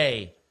of the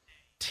day,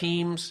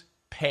 teams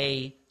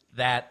pay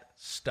that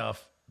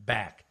stuff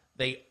back.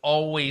 They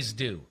always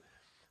do.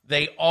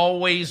 They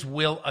always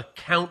will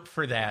account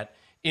for that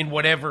in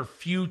whatever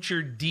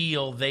future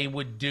deal they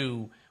would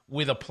do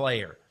with a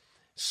player.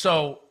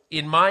 So,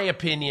 in my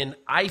opinion,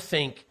 I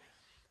think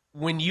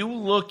when you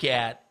look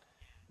at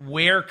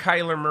where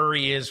Kyler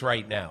Murray is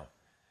right now,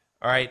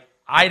 all right,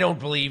 I don't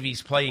believe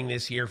he's playing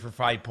this year for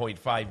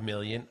 $5.5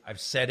 million.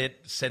 I've said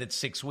it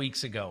 6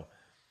 weeks ago.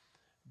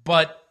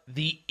 But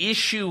the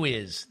issue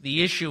is,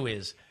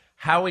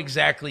 how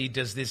exactly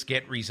does this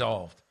get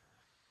resolved?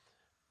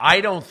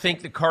 I don't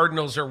think the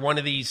Cardinals are one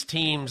of these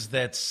teams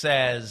that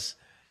says,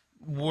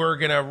 we're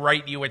going to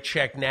write you a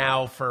check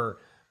now for,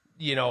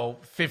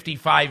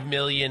 $55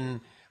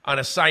 million on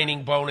a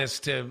signing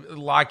bonus to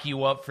lock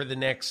you up for the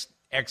next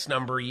X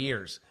number of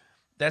years.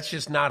 That's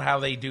just not how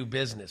they do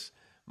business.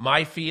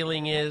 My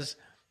feeling is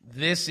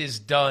this is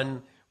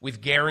done with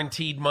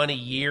guaranteed money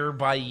year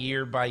by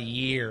year by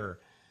year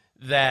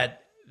that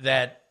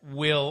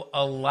will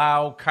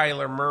allow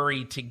Kyler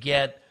Murray to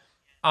get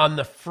on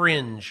the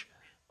fringe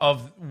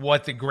of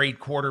what the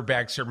great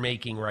quarterbacks are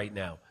making right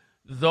now.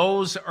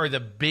 Those are the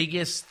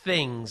biggest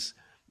things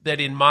that,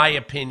 in my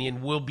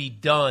opinion, will be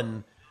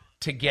done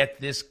to get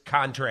this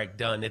contract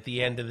done at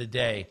the end of the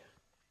day.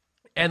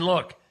 And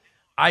look,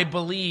 I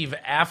believe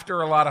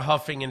after a lot of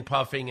huffing and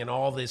puffing and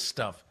all this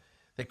stuff,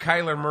 that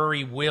Kyler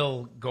Murray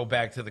will go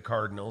back to the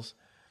Cardinals,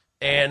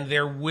 and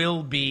there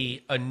will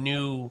be a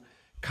new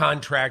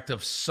contract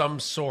of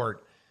some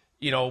sort,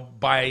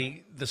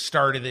 by the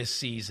start of this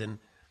season.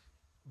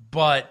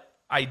 But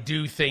I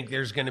do think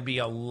there's going to be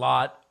a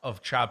lot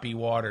of choppy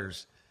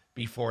waters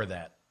before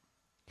that.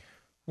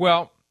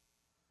 Well,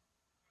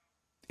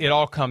 it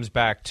all comes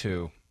back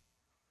to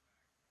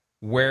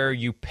where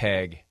you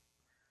peg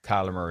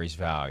Kyler Murray's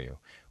value.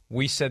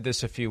 We said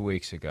this a few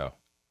weeks ago.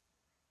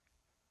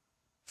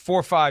 4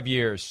 or 5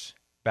 years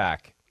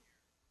back,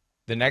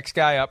 the next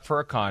guy up for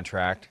a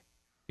contract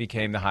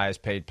became the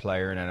highest paid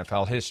player in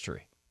NFL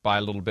history by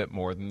a little bit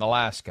more than the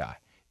last guy.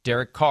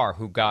 Derek Carr,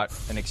 who got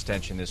an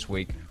extension this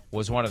week,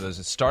 was one of those.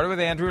 It started with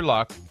Andrew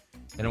Luck,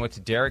 and it went to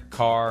Derek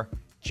Carr,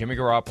 Jimmy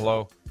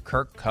Garoppolo,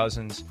 Kirk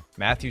Cousins,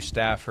 Matthew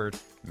Stafford,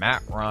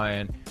 Matt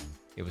Ryan.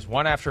 It was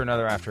one after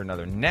another after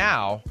another.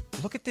 Now,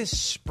 look at this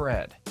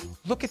spread.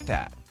 Look at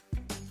that.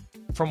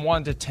 From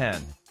 1 to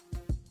 10.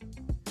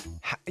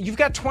 You've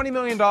got $20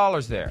 million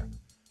there.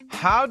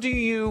 How do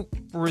you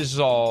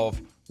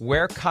resolve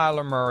where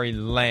Kyler Murray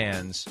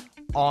lands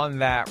on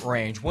that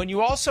range, when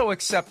you also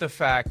accept the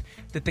fact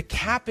that the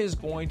cap is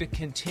going to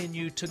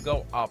continue to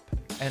go up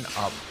and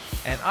up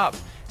and up.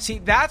 See,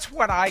 that's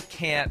what I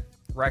can't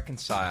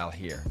reconcile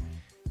here.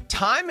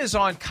 Time is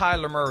on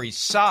Kyler Murray's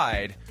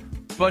side,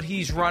 but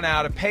he's run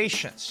out of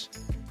patience.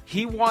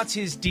 He wants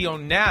his deal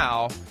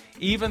now,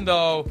 even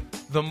though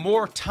the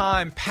more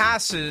time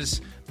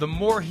passes, the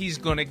more he's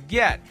going to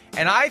get.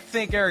 And I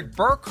think Eric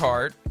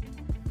Burkhart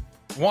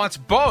wants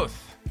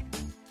both.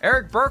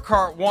 Eric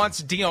Burkhart wants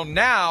a deal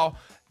now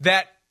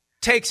that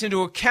takes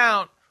into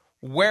account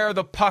where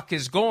the puck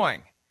is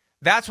going.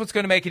 That's what's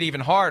going to make it even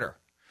harder.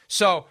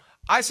 So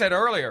I said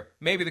earlier,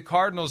 maybe the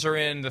Cardinals are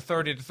in the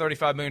 $30 to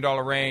 $35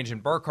 million range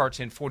and Burkhart's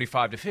in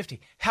 45 to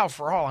 50. Hell,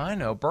 for all I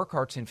know,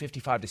 Burkhart's in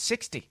 55 to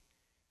 60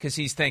 because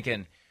he's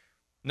thinking,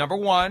 number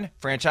one,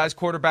 franchise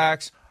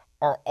quarterbacks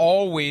are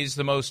always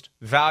the most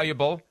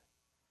valuable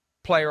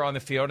player on the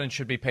field and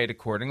should be paid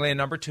accordingly. And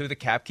number two, the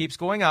cap keeps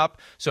going up.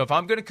 So if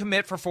I'm going to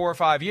commit for 4 or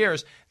 5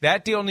 years,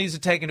 that deal needs to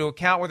take into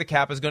account where the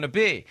cap is going to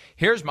be.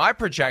 Here's my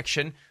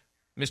projection,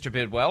 Mr.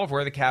 Bidwell, of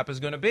where the cap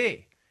is going to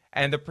be.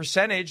 And the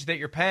percentage that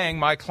you're paying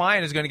my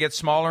client is going to get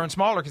smaller and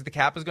smaller because the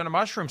cap is going to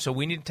mushroom. So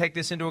we need to take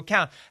this into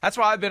account. That's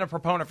why I've been a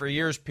proponent for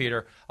years,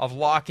 Peter, of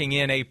locking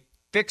in a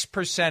fixed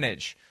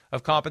percentage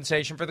of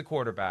compensation for the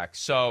quarterback.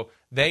 So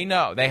they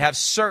know, they have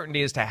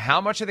certainty as to how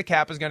much of the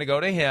cap is going to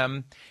go to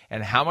him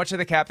and how much of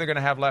the cap they're going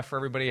to have left for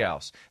everybody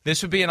else.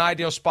 This would be an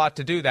ideal spot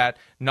to do that,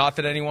 not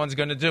that anyone's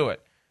going to do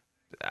it.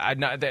 I'm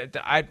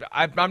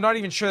not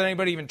even sure that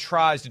anybody even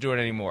tries to do it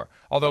anymore,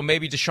 although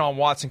maybe Deshaun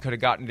Watson could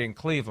have gotten it in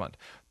Cleveland.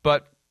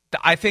 But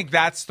I think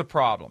that's the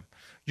problem.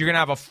 You're going to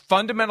have a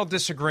fundamental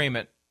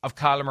disagreement of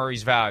Kyler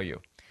Murray's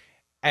value,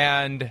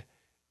 and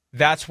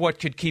that's what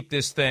could keep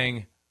this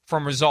thing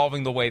from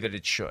resolving the way that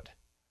it should.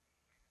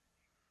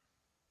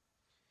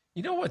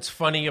 You know what's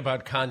funny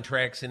about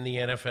contracts in the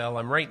NFL?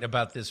 I'm writing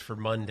about this for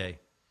Monday.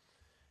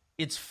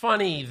 It's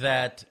funny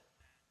that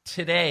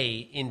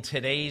today, in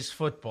today's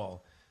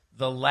football,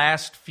 the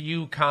last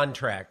few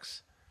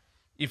contracts,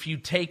 if you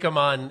take them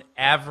on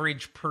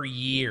average per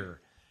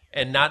year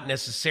and not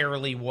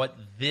necessarily what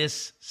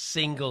this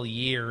single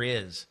year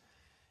is,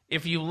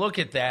 if you look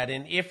at that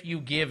and if you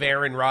give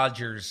Aaron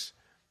Rodgers,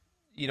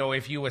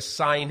 if you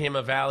assign him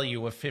a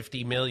value of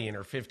 $50 million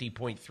or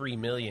 $50.3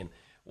 million,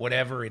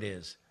 whatever it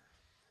is,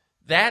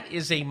 that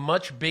is a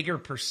much bigger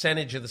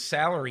percentage of the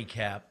salary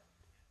cap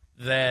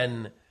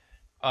than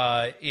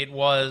it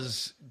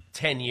was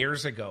 10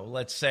 years ago.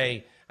 Let's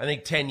say, I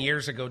think 10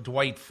 years ago,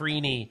 Dwight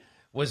Freeney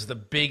was the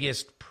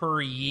biggest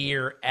per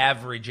year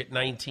average at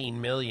 $19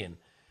 million.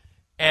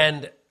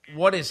 And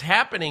what is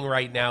happening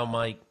right now,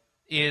 Mike,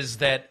 is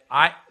that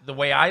the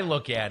way I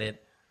look at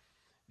it,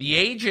 the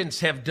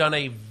agents have done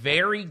a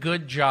very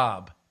good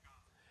job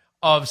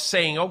of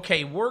saying,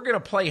 okay, we're going to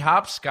play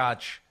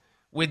hopscotch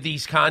with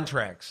these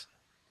contracts.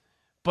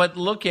 But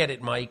look at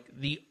it, Mike.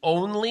 The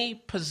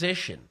only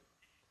position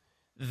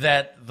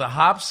that the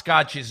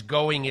hopscotch is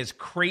going as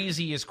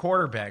crazy as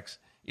quarterbacks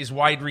is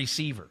wide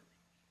receiver.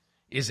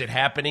 Is it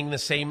happening the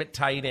same at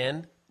tight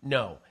end?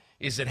 No.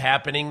 Is it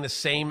happening the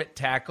same at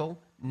tackle?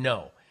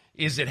 No.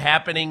 Is it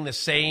happening the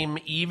same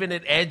even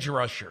at edge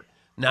rusher?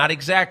 Not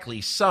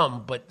exactly.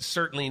 Some, but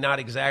certainly not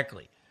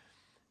exactly.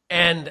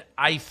 And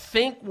I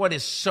think what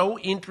is so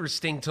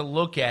interesting to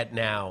look at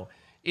now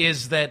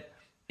is that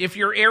if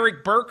you're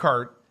Eric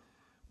Burkhart,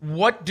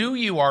 what do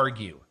you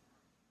argue?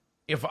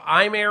 If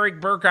I'm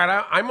Eric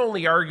Burkhart, I'm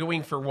only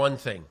arguing for one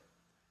thing: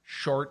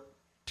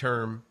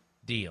 short-term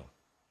deal.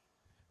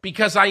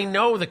 Because I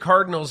know the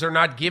Cardinals are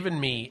not giving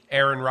me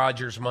Aaron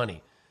Rodgers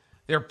money.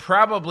 They're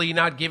probably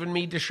not giving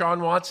me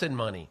Deshaun Watson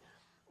money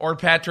or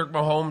Patrick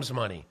Mahomes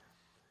money.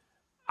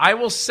 I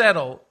will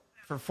settle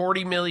for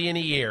 $40 million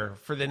a year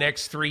for the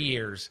next 3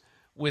 years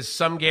with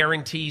some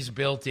guarantees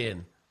built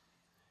in.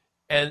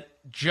 And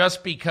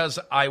just because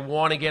I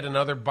want to get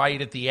another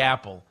bite at the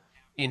apple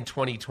in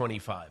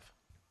 2025.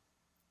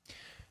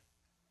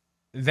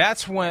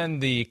 That's when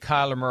the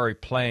Kyler Murray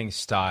playing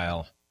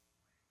style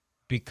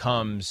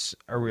becomes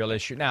a real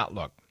issue. Now,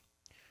 look,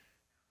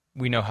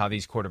 we know how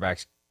these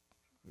contracts,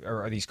 go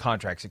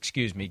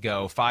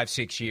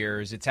 5-6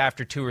 years. It's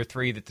after 2 or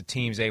 3 that the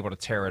team's able to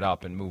tear it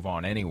up and move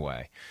on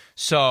anyway.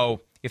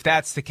 So if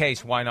that's the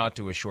case, why not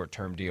do a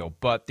short-term deal?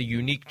 But the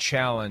unique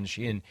challenge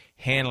in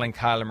handling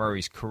Kyler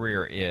Murray's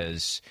career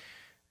is,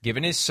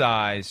 given his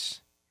size,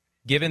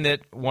 given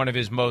that one of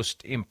his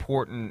most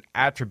important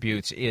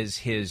attributes is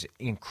his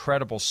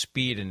incredible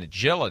speed and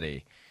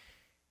agility,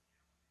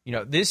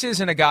 this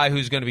isn't a guy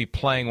who's going to be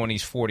playing when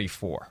he's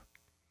 44.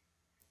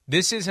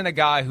 This isn't a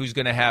guy who's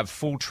going to have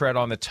full tread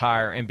on the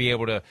tire and be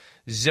able to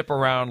zip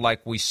around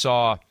like we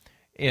saw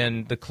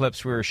in the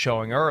clips we were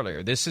showing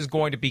earlier. This is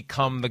going to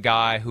become the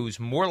guy who's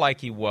more like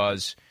he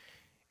was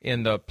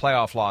in the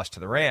playoff loss to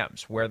the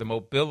Rams, where the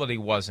mobility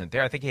wasn't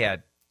there. I think he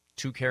had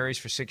 2 carries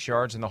for 6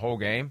 yards in the whole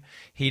game.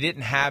 He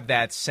didn't have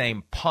that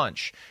same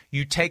punch.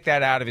 You take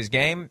that out of his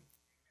game,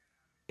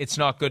 it's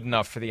not good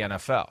enough for the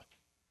NFL.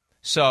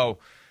 So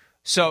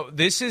So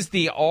this is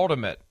the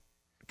ultimate,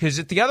 because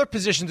at the other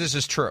position, this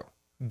is true.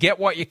 Get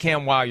what you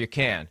can while you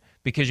can,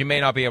 because you may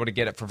not be able to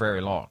get it for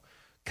very long.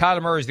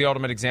 Kyler Murray is the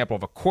ultimate example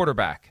of a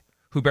quarterback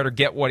who better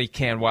get what he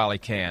can while he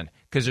can,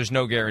 because there's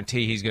no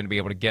guarantee he's going to be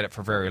able to get it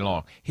for very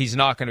long. He's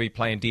not going to be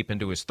playing deep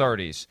into his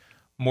 30s,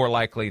 more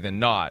likely than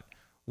not,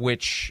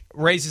 which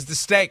raises the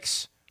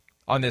stakes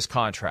on this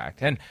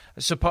contract. And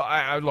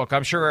look,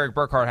 I'm sure Eric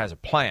Burkhardt has a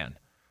plan,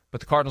 but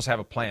the Cardinals have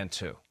a plan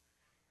too.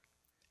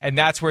 And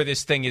that's where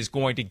this thing is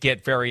going to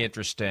get very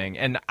interesting.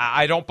 And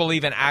I don't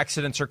believe in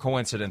accidents or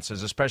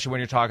coincidences, especially when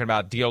you're talking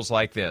about deals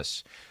like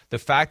this. The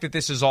fact that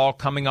this is all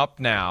coming up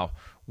now,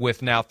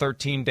 with now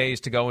 13 days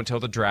to go until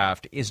the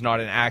draft, is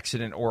not an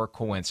accident or a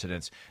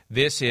coincidence.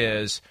 This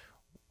is,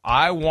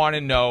 I want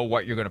to know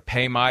what you're going to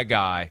pay my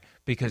guy,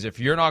 because if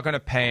you're not going to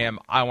pay him,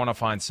 I want to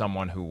find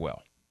someone who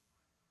will.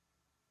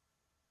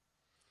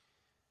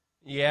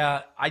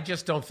 Yeah, I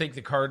just don't think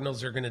the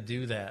Cardinals are going to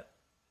do that.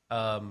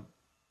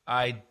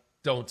 I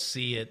don't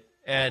see it.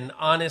 And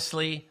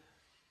honestly,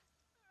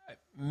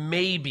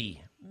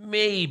 maybe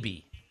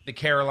the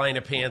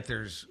Carolina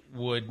Panthers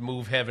would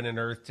move heaven and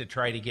earth to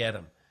try to get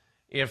him.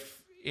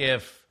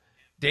 If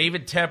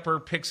David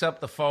Tepper picks up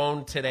the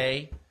phone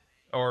today,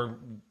 or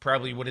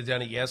probably would have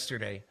done it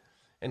yesterday,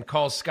 and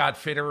calls Scott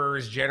Fitterer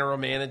as general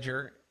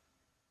manager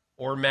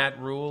or Matt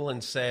Rule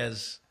and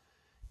says,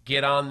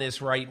 get on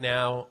this right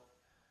now,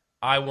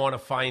 I want to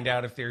find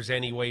out if there's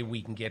any way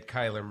we can get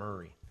Kyler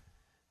Murray,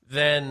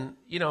 then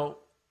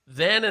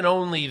and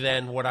only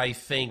then would I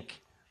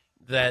think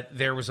that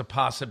there was a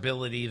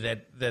possibility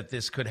that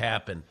this could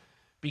happen.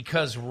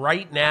 Because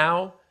right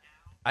now,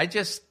 I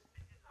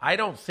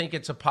don't think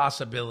it's a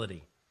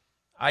possibility.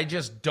 I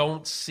just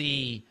don't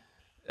see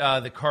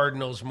the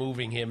Cardinals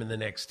moving him in the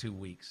next 2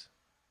 weeks.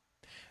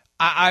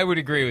 I would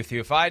agree with you.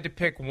 If I had to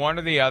pick one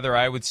or the other,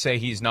 I would say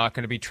he's not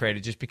going to be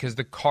traded, just because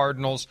the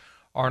Cardinals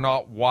are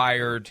not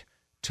wired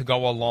to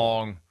go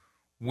along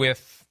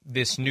with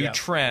this new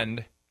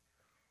trend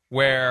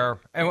where,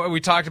 and we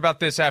talked about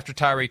this after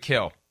Tyreek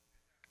Hill,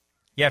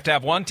 you have to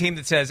have one team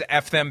that says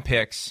F them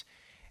picks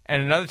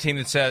and another team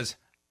that says,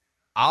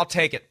 I'll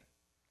take it.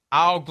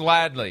 I'll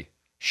gladly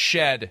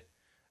shed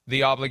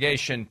the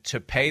obligation to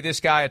pay this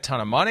guy a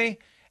ton of money,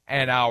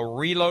 and I'll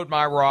reload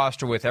my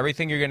roster with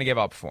everything you're going to give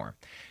up for him.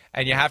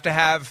 And you have to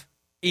have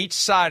each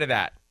side of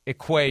that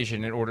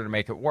equation in order to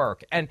make it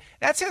work. And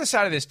that's the other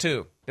side of this,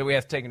 too, that we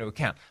have to take into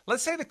account.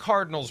 Let's say the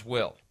Cardinals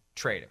will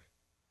trade him.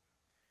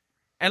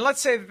 And let's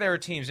say that there are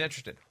teams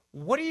interested.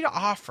 What do you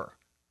offer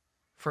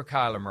for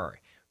Kyler Murray?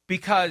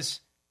 Because,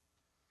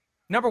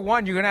 number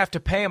one, you're going to have to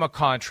pay him a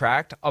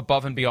contract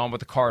above and beyond what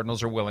the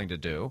Cardinals are willing to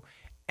do.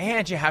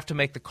 And you have to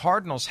make the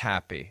Cardinals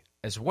happy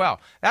as well.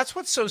 That's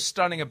what's so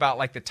stunning about,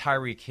 like, the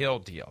Tyreek Hill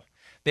deal.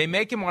 They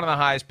make him one of the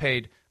highest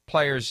paid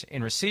players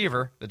in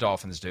receiver, the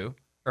Dolphins do,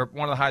 or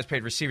one of the highest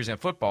paid receivers in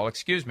football,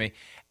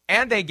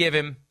 and they give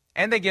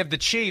the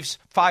Chiefs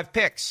 5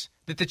 picks.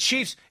 That the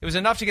Chiefs, it was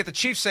enough to get the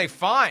Chiefs to say,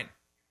 fine,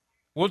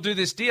 we'll do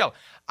this deal.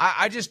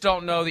 I just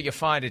don't know that you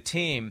find a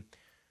team,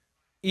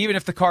 even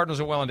if the Cardinals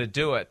are willing to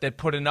do it, that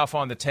put enough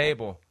on the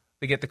table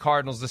to get the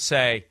Cardinals to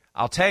say,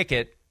 I'll take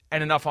it,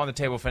 and enough on the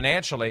table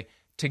financially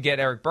to get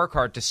Eric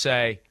Burkhardt to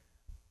say,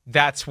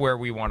 that's where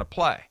we want to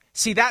play.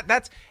 See,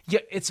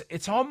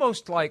 it's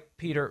almost like,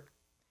 Peter,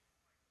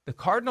 the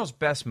Cardinals'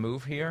 best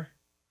move here,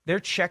 their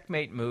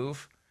checkmate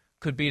move,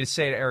 could be to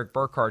say to Eric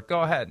Burkhardt,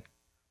 go ahead,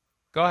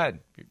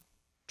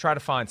 try to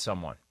find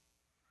someone.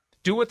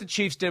 Do what the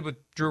Chiefs did with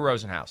Drew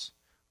Rosenhaus.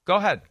 Go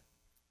ahead.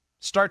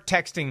 Start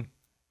texting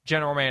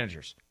general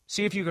managers.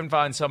 See if you can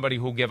find somebody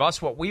who will give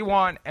us what we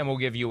want and will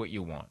give you what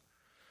you want.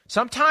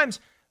 Sometimes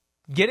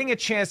getting a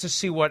chance to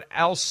see what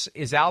else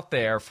is out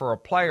there for a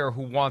player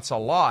who wants a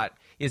lot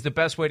is the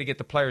best way to get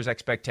the player's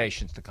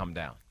expectations to come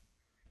down.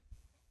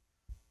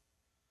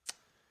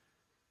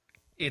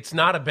 It's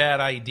not a bad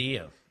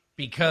idea,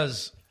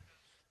 because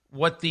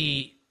what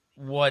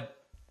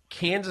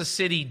Kansas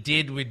City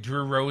did with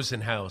Drew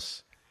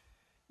Rosenhaus,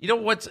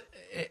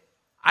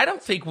 I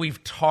don't think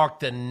we've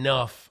talked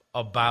enough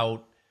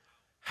about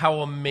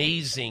how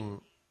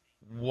amazing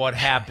what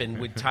happened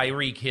with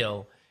Tyreek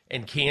Hill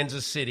and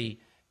Kansas City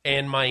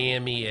and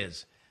Miami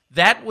is.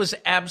 That was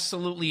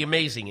absolutely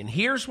amazing. And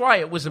here's why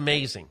it was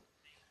amazing,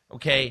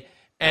 okay?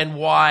 And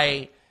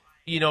why,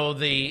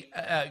 the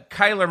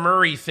Kyler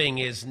Murray thing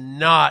is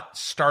not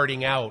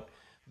starting out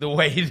the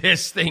way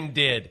this thing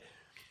did.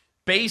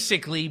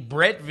 Basically,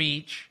 Brett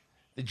Veach,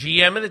 the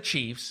GM of the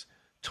Chiefs,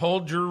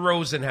 told Drew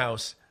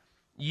Rosenhaus,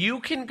 you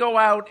can go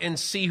out and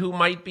see who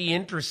might be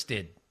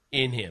interested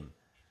in him,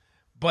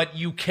 but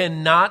you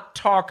cannot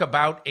talk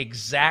about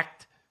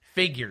exact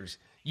figures.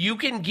 You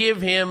can give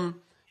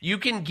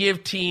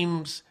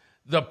teams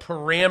the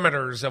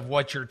parameters of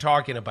what you're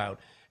talking about.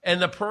 And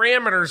the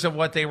parameters of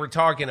what they were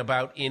talking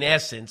about, in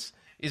essence,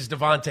 is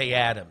Devontae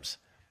Adams.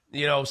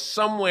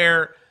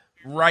 Somewhere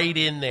right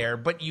in there,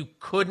 but he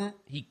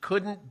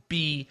couldn't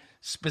be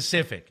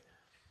specific.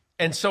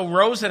 And so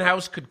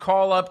Rosenhaus could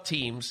call up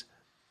teams,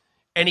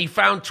 and he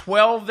found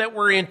 12 that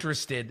were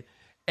interested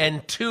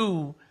and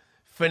 2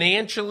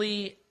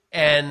 financially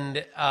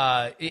and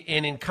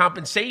in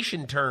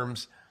compensation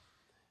terms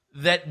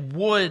that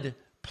would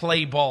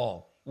play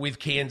ball with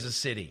Kansas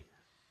City.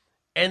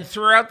 And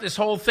throughout this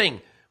whole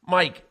thing,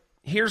 Mike,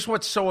 here's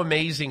what's so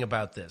amazing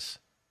about this.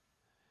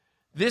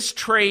 This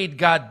trade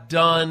got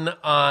done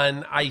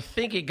on, I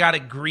think it got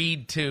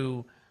agreed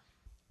to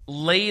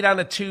late on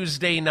a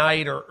Tuesday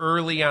night or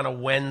early on a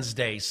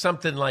Wednesday,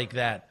 something like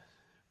that.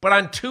 But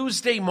on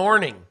Tuesday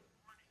morning,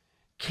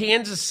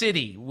 Kansas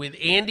City with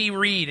Andy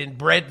Reid and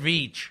Brett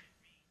Veach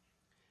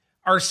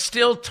are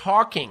still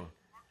talking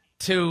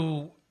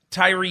to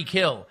Tyreek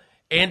Hill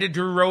and to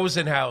Drew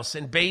Rosenhaus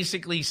and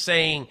basically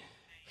saying,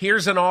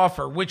 here's an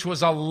offer, which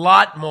was a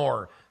lot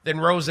more than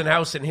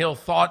Rosenhaus and Hill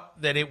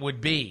thought that it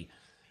would be.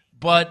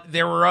 But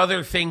there were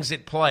other things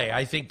at play.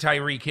 I think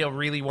Tyreek Hill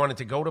really wanted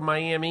to go to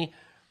Miami.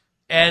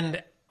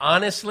 And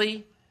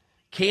honestly,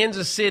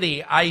 Kansas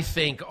City, I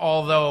think,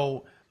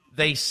 although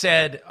they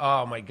said,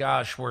 oh my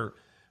gosh, we're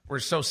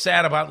so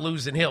sad about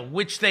losing Hill,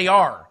 which they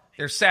are.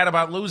 They're sad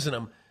about losing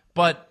him.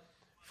 But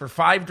for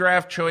 5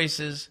 draft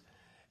choices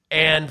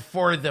and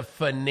for the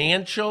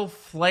financial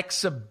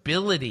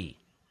flexibility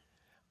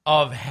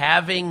of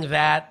having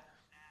that,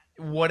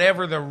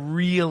 whatever the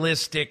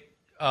realistic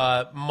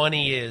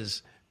money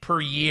is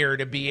per year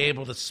to be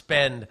able to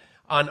spend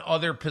on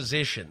other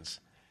positions.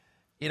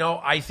 You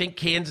know, I think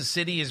Kansas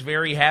City is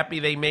very happy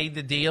they made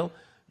the deal.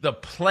 The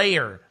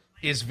player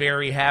is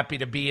very happy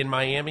to be in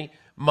Miami.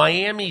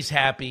 Miami's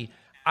happy.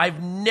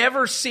 I've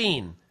never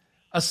seen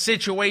a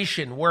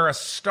situation where a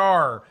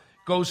star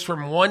goes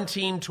from one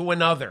team to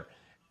another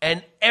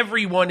and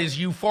everyone is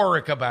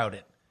euphoric about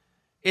it.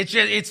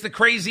 It's the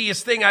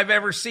craziest thing I've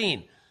ever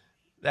seen.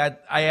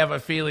 That I have a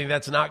feeling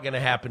that's not going to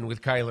happen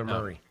with Kyler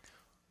Murray.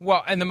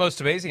 Well, and the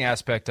most amazing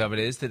aspect of it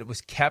is that it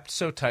was kept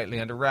so tightly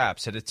under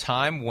wraps at a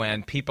time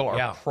when people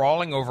are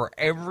crawling over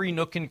every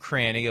nook and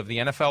cranny of the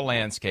NFL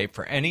landscape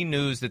for any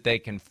news that they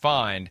can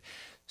find.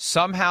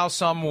 Somehow,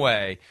 some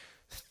way,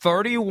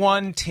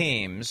 31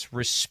 teams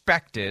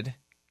respected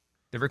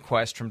the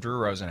request from Drew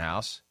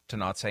Rosenhaus to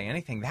not say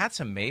anything. That's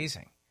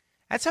amazing.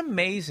 That's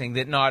amazing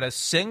that not a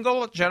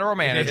single general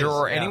manager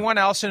or anyone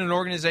else in an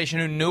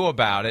organization who knew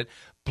about it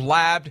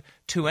blabbed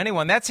to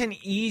anyone. That's an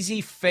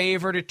easy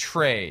favor to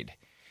trade.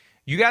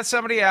 You got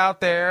somebody out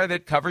there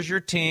that covers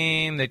your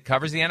team, that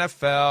covers the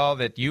NFL,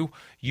 that you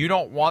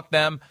don't want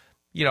them,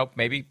 you know,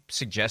 maybe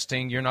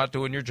suggesting you're not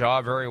doing your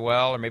job very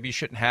well, or maybe you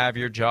shouldn't have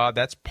your job.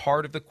 That's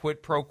part of the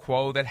quid pro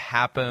quo that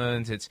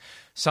happens. It's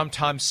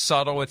sometimes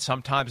subtle. It's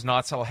sometimes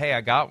not subtle. Hey,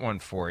 I got one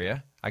for you.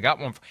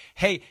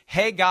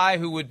 Hey, guy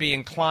who would be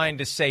inclined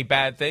to say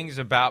bad things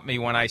about me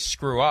when I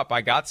screw up, I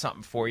got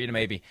something for you to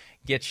maybe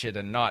get you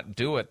to not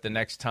do it the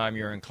next time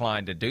you're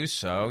inclined to do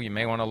so. You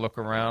may want to look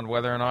around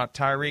whether or not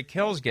Tyreek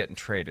Hill's getting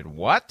traded.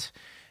 What?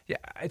 Yeah,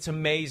 it's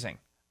amazing.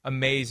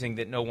 Amazing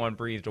that no one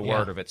breathed a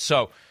word of it.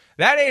 So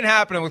that ain't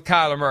happening with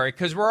Kyler Murray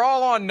because we're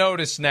all on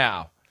notice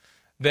now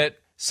that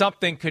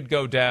something could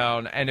go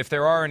down. And if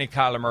there are any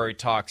Kyler Murray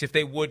talks, if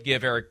they would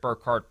give Eric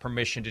Burkhardt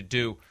permission to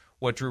do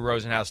what Drew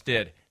Rosenhaus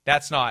did,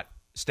 that's not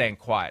staying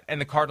quiet. And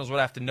the Cardinals would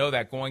have to know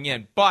that going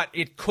in. But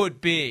it could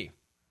be.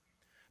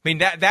 I mean,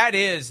 that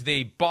is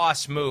the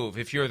boss move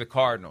if you're the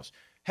Cardinals.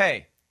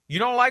 Hey, you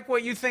don't like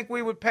what you think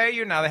we would pay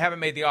you? Now, they haven't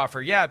made the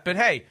offer yet. But,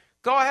 hey,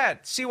 go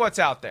ahead. See what's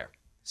out there.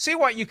 See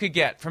what you could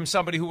get from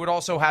somebody who would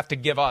also have to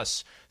give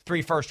us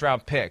 3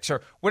 first-round picks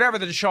or whatever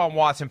the Deshaun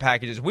Watson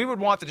package is. We would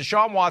want the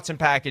Deshaun Watson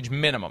package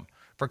minimum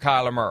for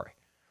Kyler Murray.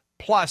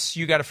 Plus,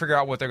 you got to figure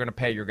out what they're going to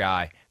pay your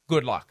guy.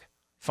 Good luck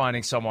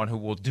finding someone who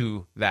will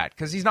do that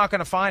because he's not going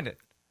to find it.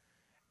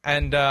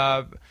 And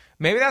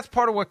maybe that's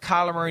part of what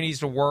Kyler Murray needs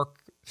to work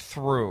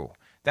through.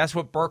 That's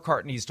what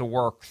Burkhardt needs to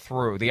work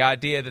through. The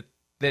idea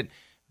that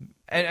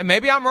and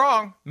maybe I'm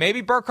wrong.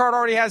 Maybe Burkhardt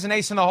already has an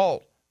ace in the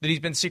hole that he's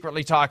been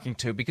secretly talking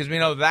to because we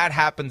know that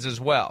happens as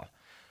well.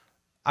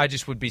 I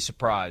just would be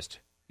surprised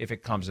if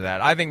it comes to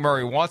that. I think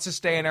Murray wants to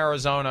stay in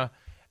Arizona,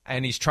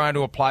 and he's trying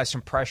to apply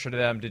some pressure to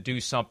them to do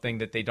something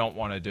that they don't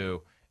want to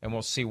do. And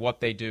we'll see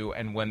what they do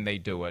and when they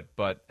do it.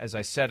 But as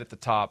I said at the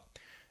top,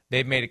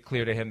 they've made it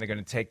clear to him they're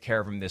going to take care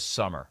of him this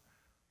summer.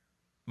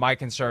 My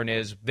concern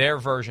is their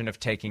version of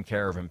taking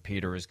care of him,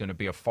 Peter, is going to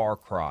be a far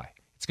cry.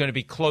 It's going to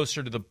be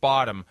closer to the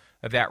bottom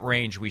of that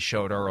range we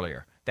showed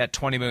earlier, that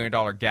 $20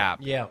 million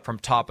gap from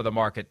top of the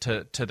market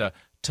to the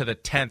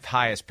 10th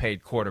highest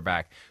paid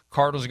quarterback.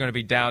 Cardinals are going to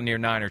be down near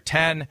 9 or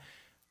 10.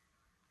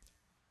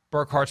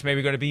 Burkhardt's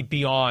maybe going to be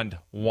beyond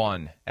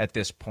 1 at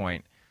this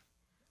point.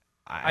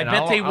 I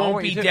bet they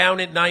won't be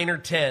down at 9 or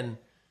 10.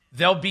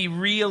 They'll be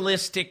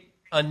realistic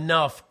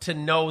enough to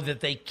know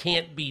that they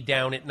can't be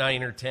down at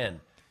 9 or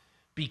 10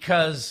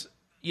 because,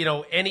 you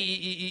know,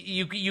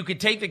 you could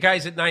take the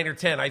guys at 9 or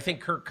 10. I think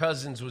Kirk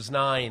Cousins was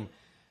 9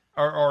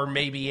 or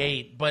maybe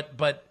 8.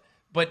 But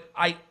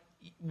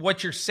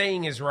what you're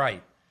saying is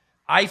right.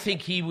 I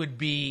think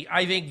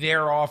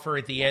their offer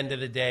at the end of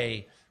the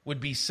day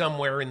would be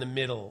somewhere in the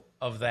middle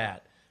of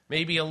that.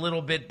 Maybe a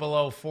little bit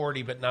below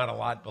 40, but not a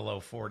lot below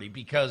 40,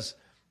 because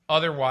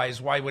otherwise,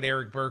 why would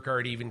Eric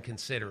Burkhardt even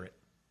consider it?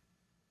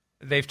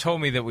 they've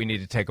told me that we need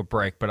to take a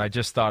break, but I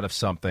just thought of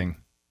something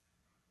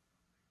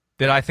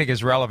that I think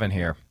is relevant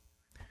here.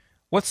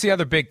 What's the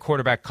other big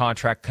quarterback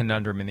contract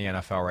conundrum in the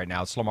NFL right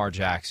now? It's Lamar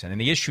Jackson.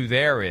 And the issue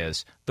there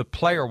is the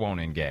player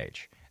won't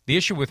engage. The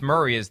issue with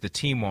Murray is the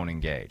team won't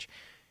engage.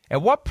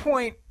 At what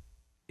point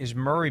is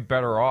Murray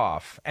better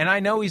off? And I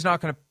know he's not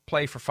going to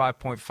play for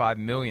 $5.5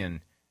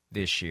 million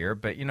this year,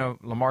 but,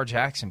 Lamar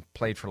Jackson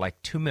played for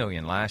like $2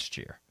 million last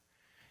year.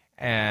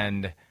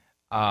 And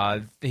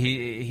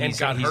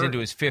he's into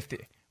his fifth.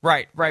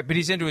 Right, but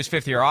he's into his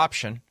fifth-year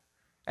option.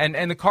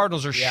 And the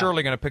Cardinals are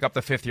surely going to pick up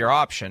the fifth-year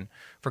option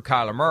for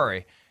Kyler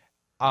Murray.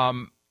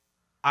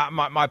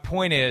 My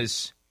point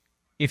is,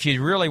 if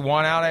you really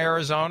want out of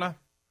Arizona,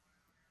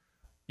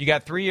 you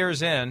got 3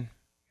 years in.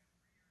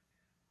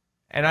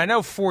 And I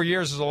know 4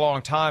 years is a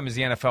long time as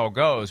the NFL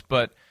goes,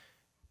 but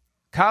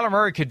Kyler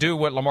Murray could do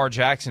what Lamar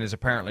Jackson is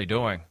apparently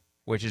doing,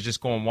 which is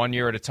just going 1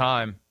 year at a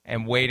time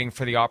and waiting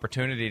for the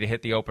opportunity to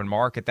hit the open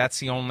market. That's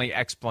the only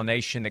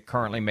explanation that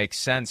currently makes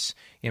sense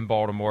in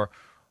Baltimore.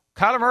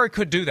 Kyler Murray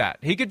could do that.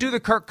 He could do the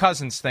Kirk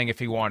Cousins thing if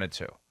he wanted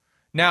to.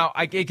 Now,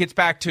 it gets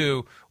back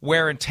to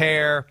wear and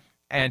tear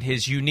and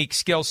his unique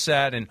skill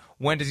set and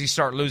when does he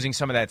start losing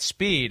some of that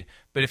speed.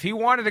 But if he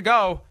wanted to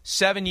go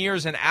 7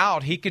 years and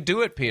out, he could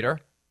do it, Peter.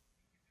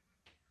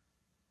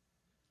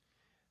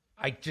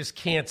 I just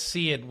can't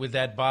see it with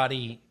that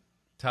body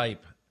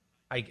type.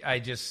 I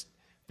just,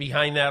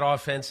 behind that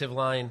offensive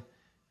line,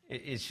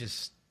 it's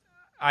just,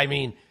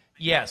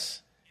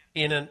 yes,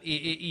 in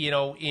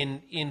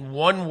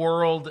one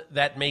world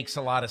that makes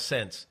a lot of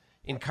sense.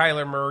 In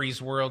Kyler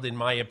Murray's world, in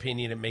my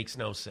opinion, it makes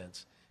no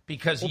sense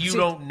because you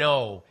don't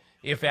know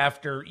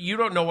you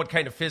don't know what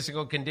kind of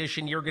physical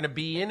condition you're going to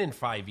be in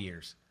 5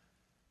 years.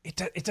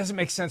 It doesn't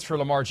make sense for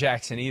Lamar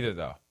Jackson either,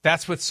 though.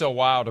 That's what's so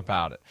wild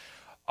about it.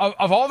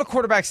 Of all the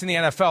quarterbacks in the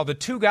NFL, the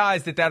two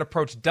guys that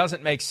approach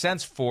doesn't make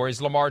sense for is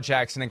Lamar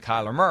Jackson and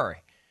Kyler Murray.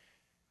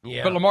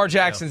 Yeah, but Lamar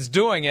Jackson's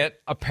doing it,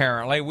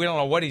 apparently. We don't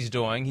know what he's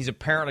doing. He's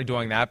apparently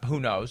doing that. But who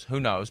knows? Who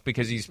knows?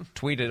 Because he's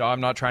tweeted,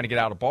 I'm not trying to get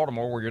out of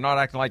Baltimore. Well, you're not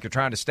acting like you're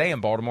trying to stay in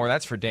Baltimore.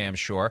 That's for damn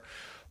sure.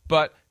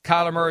 But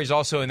Kyler Murray's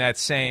also in that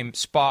same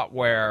spot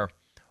where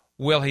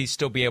will he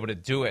still be able to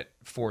do it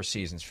 4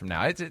 seasons from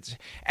now?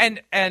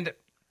 And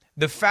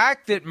the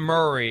fact that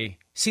Murray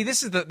 – see,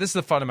 this is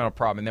the fundamental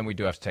problem, and then we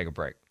do have to take a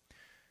break.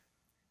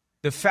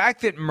 The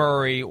fact that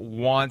Murray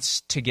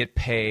wants to get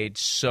paid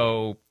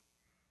so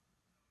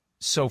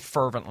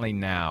fervently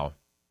now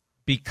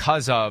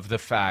because of the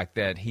fact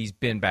that he's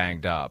been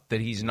banged up,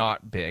 that he's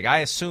not big. I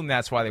assume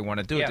that's why they want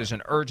to do it. There's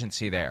an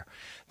urgency there.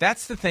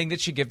 That's the thing that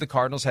should give the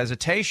Cardinals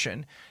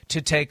hesitation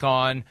to take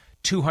on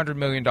 $200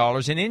 million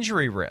in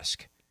injury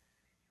risk.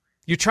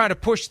 You're trying to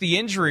push the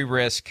injury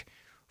risk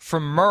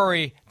from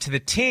Murray to the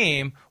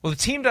team. Well, the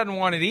team doesn't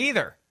want it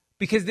either.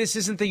 Because this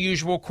isn't the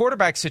usual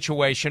quarterback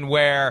situation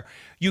where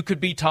you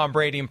could be Tom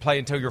Brady and play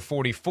until you're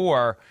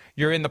 44.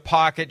 You're in the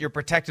pocket. You're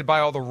protected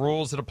by all the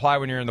rules that apply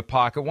when you're in the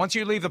pocket. Once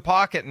you leave the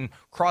pocket and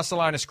cross the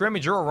line of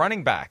scrimmage, you're a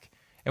running back.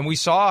 And we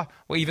saw,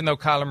 even though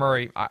Kyler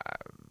Murray,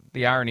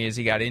 the irony is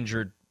he got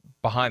injured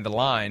behind the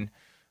line.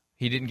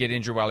 He didn't get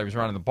injured while he was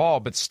running the ball.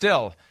 But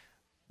still,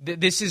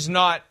 this is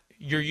not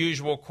your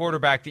usual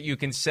quarterback that you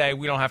can say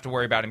we don't have to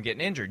worry about him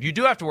getting injured. You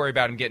do have to worry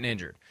about him getting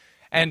injured.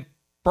 And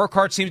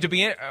Burkhardt seems to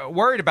be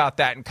worried about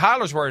that, and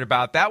Kyler's worried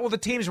about that. Well, the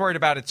team's worried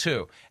about it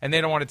too, and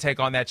they don't want to take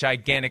on that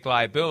gigantic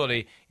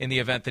liability in the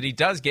event that he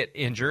does get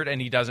injured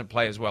and he doesn't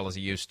play as well as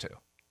he used to.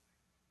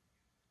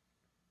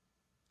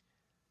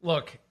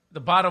 Look, the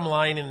bottom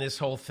line in this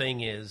whole thing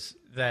is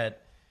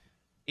that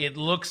it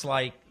looks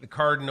like the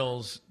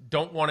Cardinals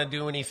don't want to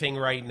do anything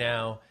right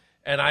now,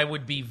 and I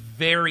would be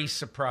very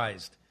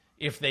surprised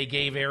if they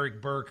gave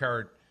Eric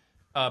Burkhardt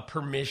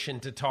permission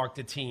to talk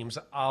to teams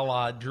a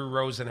la Drew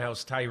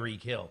Rosenhaus,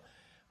 Tyreek Hill.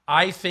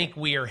 I think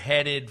we are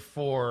headed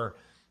for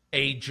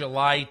a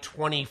July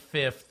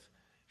 25th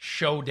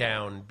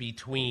showdown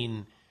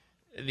between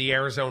the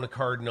Arizona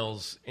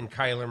Cardinals and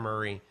Kyler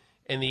Murray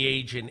and the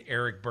agent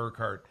Eric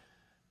Burkhardt.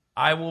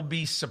 I will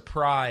be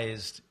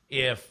surprised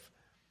if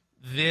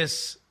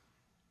this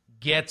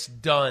gets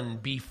done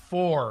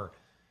before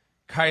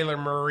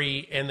Kyler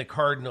Murray and the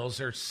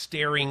Cardinals are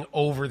staring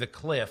over the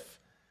cliff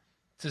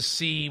to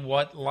see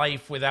what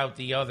life without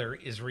the other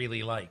is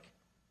really like.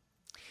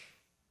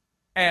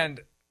 And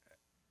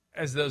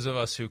as those of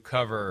us who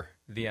cover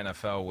the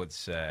NFL would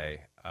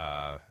say,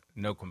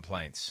 no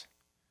complaints.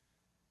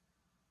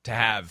 To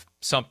have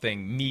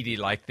something meaty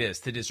like this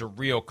that is a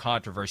real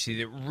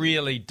controversy that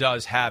really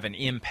does have an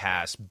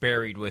impasse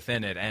buried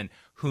within it, and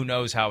who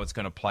knows how it's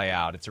going to play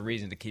out. It's a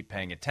reason to keep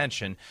paying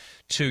attention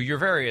to your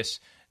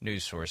various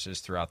news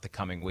sources throughout the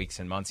coming weeks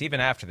and months, even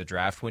after the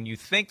draft, when you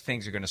think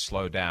things are going to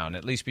slow down,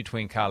 at least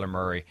between Kyler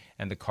Murray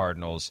and the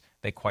Cardinals,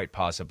 they quite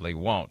possibly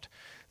won't.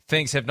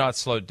 Things have not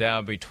slowed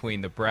down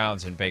between the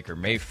Browns and Baker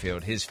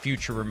Mayfield. His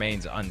future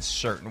remains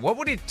uncertain. What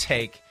would it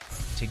take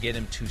to get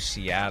him to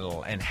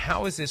Seattle, and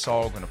how is this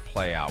all going to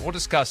play out? We'll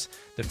discuss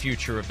the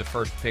future of the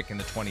first pick in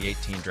the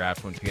 2018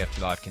 draft when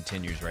PFT Live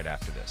continues right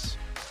after this.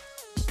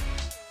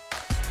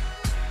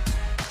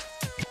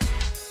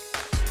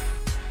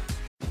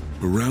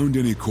 Around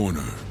any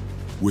corner,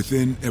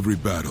 within every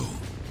battle,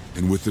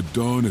 and with the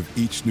dawn of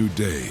each new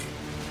day,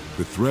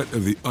 the threat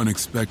of the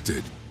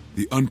unexpected,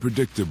 the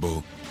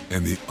unpredictable,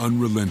 and the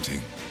unrelenting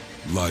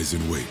lies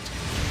in wait.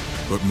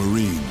 But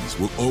Marines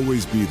will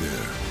always be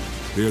there.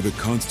 They are the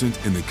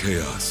constant in the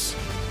chaos.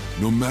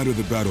 No matter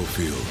the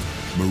battlefield,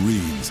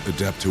 Marines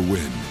adapt to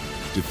win,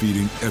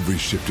 defeating every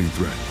shifting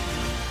threat,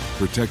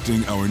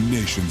 protecting our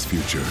nation's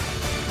future.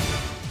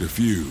 The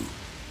few,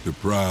 the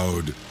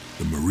proud,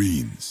 the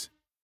Marines.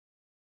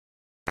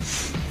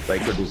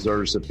 Baker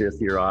deserves a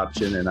fifth-year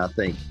option, and I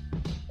think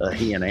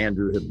he and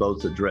Andrew have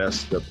both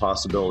addressed the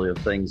possibility of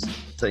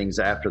things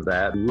after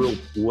that. Real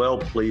well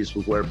pleased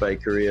with where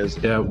Baker is.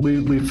 Yeah,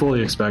 we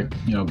fully expect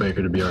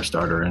Baker to be our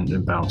starter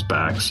and bounce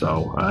back.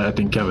 So I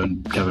think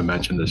Kevin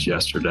mentioned this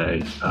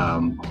yesterday.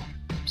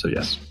 So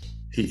yes,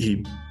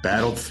 he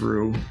battled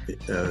through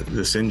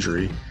this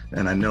injury,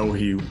 and I know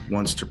he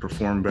wants to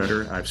perform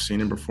better. I've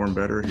seen him perform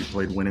better. He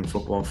played winning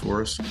football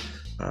for us,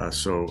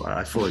 so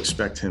I fully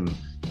expect him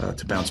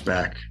to bounce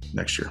back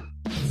next year.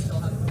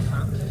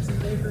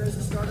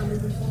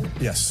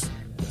 Yes.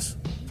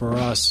 For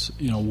us,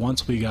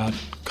 once we got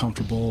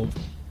comfortable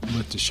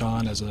with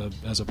Deshaun as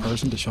a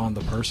person, Deshaun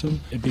the person,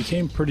 it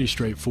became pretty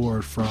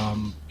straightforward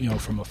from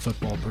a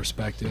football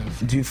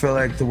perspective. Do you feel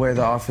like the way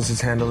the office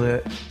has handled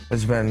it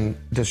has been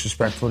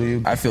disrespectful to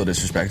you? I feel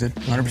disrespected,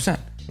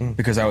 100%,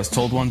 because I was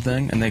told one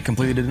thing and they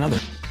completed another.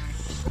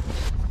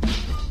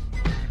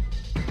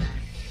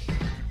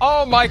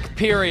 Oh, Mike,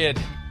 period.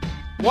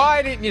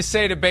 Why didn't you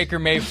say to Baker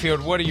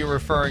Mayfield, what are you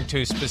referring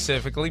to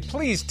specifically?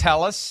 Please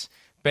tell us,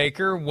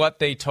 Baker, what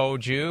they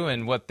told you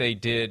and what they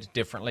did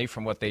differently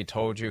from what they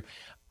told you.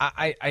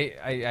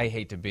 I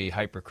hate to be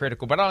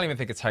hypercritical, but I don't even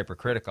think it's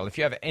hypercritical. If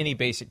you have any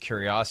basic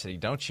curiosity,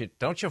 don't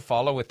you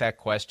follow with that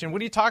question?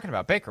 What are you talking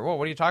about, Baker? What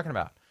are you talking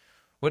about?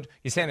 What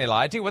you saying they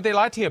lied to you? What they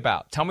lied to you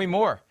about? Tell me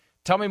more.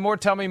 Tell me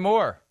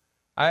more.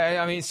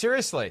 I mean,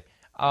 seriously,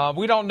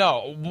 we don't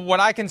know.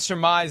 What I can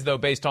surmise, though,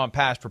 based on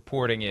past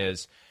reporting,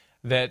 is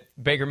that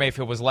Baker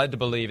Mayfield was led to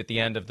believe at the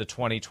end of the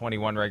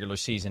 2021 regular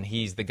season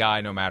he's the guy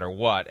no matter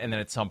what, and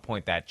then at some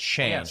point that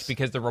changed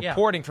because the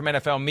reporting from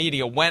NFL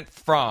media went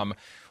from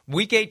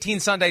Week 18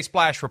 Sunday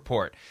Splash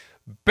Report,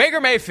 Baker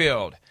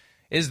Mayfield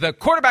is the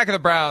quarterback of the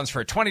Browns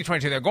for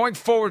 2022. They're going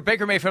forward.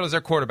 Baker Mayfield is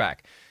their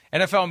quarterback.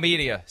 NFL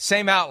media,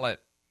 same outlet,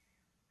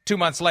 2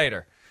 months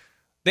later.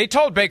 They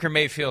told Baker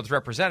Mayfield's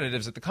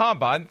representatives at the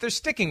Combine that they're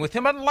sticking with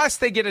him unless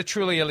they get a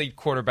truly elite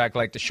quarterback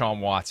like Deshaun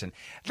Watson.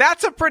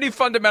 That's a pretty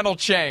fundamental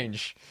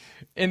change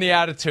in the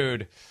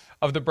attitude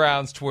of the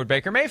Browns toward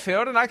Baker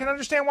Mayfield, and I can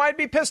understand why I'd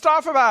be pissed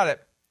off about it.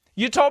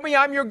 You told me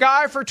I'm your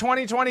guy for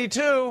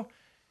 2022,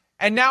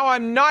 and now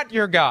I'm not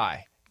your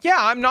guy. Yeah,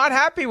 I'm not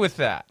happy with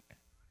that.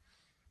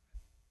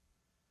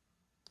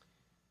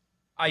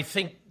 I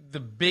think the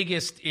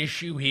biggest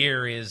issue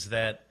here is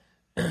that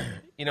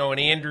and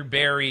Andrew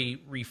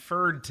Berry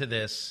referred to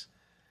this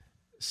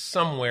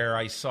somewhere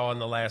I saw in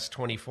the last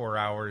 24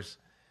 hours,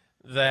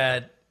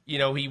 that,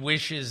 he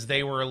wishes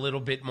they were a little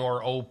bit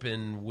more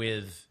open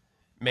with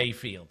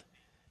Mayfield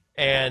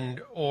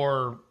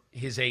or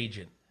his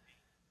agent.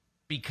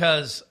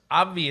 Because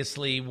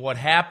obviously what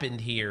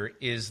happened here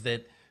is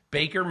that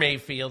Baker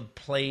Mayfield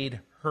played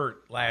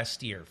hurt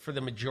last year for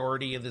the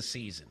majority of the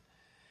season.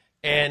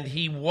 And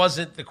he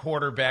wasn't the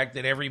quarterback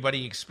that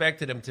everybody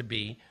expected him to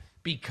be,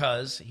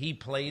 because he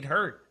played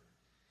hurt.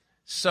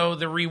 So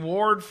the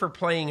reward for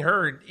playing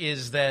hurt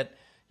is that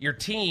your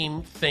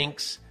team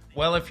thinks,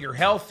 well, if you're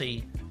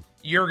healthy,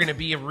 you're going to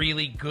be a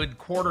really good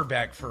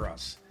quarterback for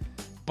us.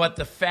 But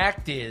the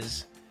fact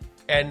is,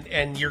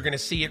 and you're going to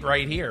see it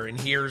right here,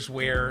 and here's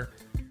where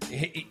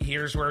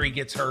he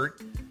gets hurt.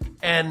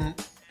 And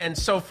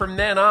so from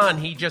then on,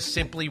 he just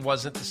simply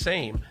wasn't the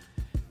same.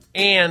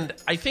 And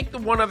I think the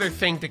one other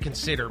thing to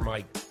consider,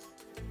 Mike,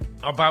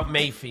 about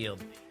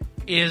Mayfield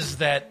is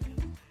that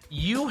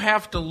you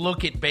have to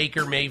look at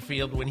Baker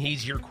Mayfield when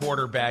he's your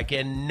quarterback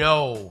and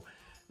know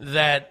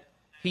that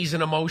he's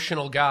an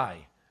emotional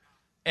guy,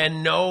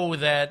 and know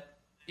that,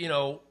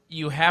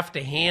 you have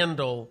to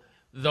handle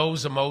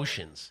those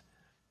emotions.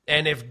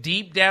 And if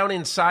deep down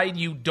inside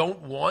you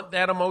don't want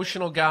that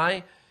emotional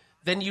guy,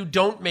 then you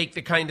don't make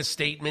the kind of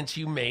statements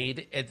you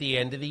made at the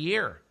end of the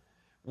year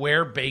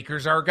where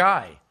Baker's our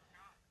guy.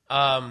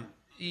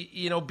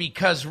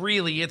 Because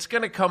really it's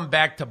going to come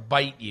back to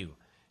bite you.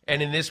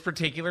 And in this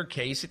particular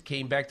case, it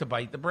came back to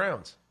bite the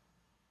Browns.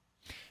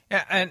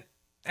 Yeah, and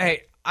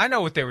hey, I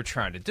know what they were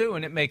trying to do,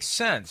 and it makes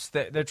sense.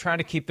 They're trying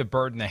to keep the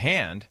bird in the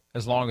hand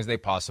as long as they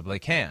possibly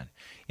can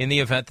in the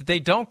event that they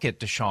don't get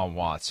Deshaun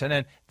Watson.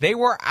 And they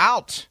were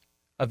out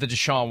of the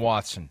Deshaun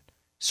Watson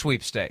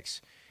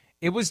sweepstakes.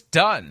 It was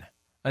done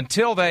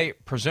until they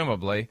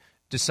presumably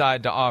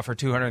decide to offer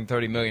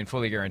 $230 million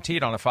fully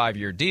guaranteed on a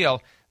 5-year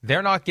deal.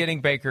 They're not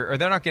getting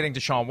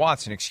Deshaun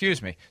Watson,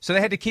 So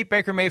they had to keep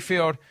Baker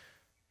Mayfield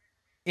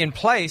in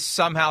place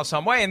somehow,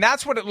 some way. And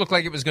that's what it looked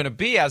like it was going to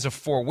be as of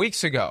 4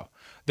 weeks ago.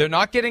 They're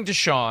not getting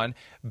Deshaun.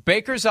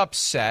 Baker's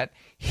upset.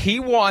 He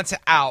wants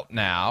out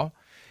now.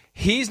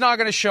 he's not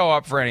going to show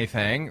up for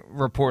anything.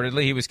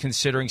 Reportedly, he was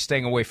considering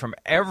staying away from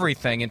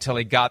everything until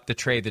he got the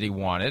trade that he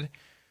wanted.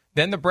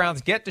 Then the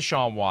Browns get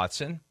Deshaun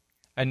Watson,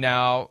 and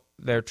now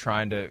they're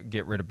trying to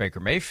get rid of Baker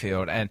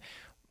Mayfield. And,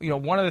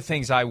 one of the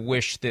things I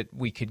wish that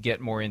we could get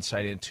more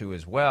insight into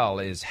as well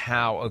is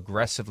how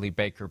aggressively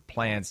Baker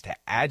plans to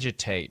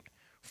agitate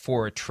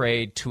for a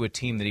trade to a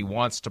team that he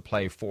wants to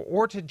play for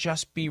or to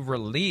just be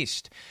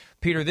released.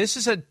 Peter, this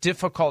is a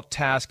difficult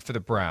task for the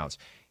Browns.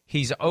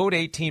 He's owed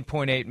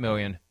 $18.8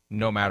 million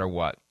no matter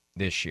what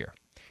this year.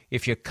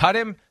 If you cut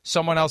him,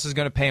 someone else is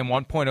going to pay him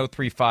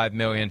 $1.035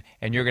 million,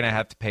 and you're going to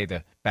have to pay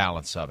the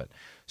balance of it.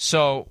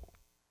 So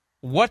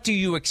what do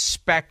you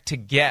expect to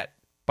get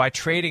by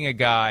trading a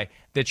guy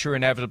that you're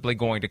inevitably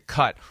going to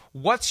cut?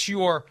 What's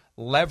your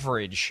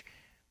leverage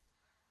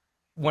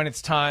when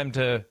it's time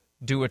to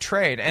do a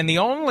trade? And the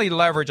only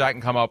leverage I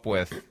can come up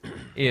with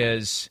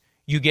is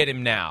you get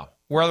him now.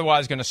 We're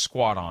otherwise going to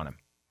squat on him.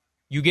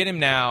 You get him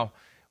now.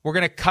 We're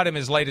going to cut him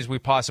as late as we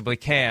possibly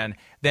can.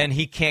 Then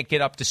he can't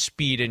get up to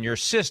speed in your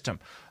system.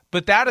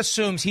 But that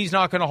assumes he's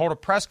not going to hold a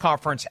press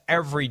conference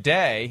every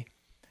day.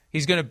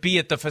 He's going to be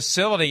at the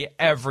facility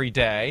every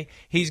day.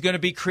 He's going to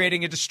be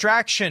creating a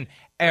distraction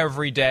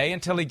every day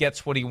until he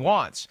gets what he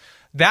wants.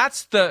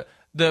 That's the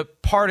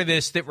part of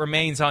this that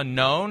remains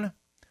unknown,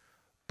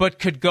 but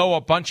could go a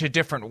bunch of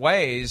different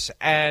ways,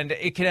 and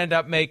it could end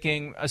up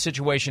making a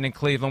situation in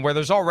Cleveland where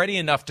there's already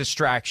enough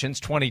distractions,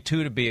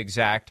 22 to be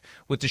exact,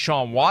 with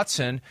Deshaun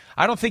Watson.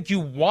 I don't think you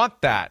want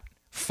that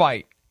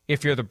fight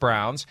if you're the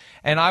Browns,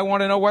 and I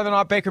want to know whether or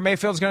not Baker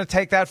Mayfield is going to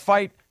take that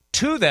fight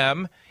to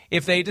them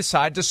if they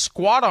decide to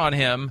squat on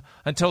him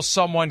until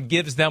someone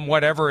gives them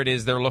whatever it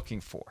is they're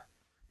looking for.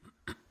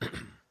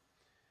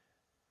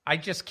 I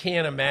just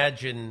can't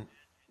imagine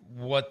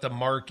what the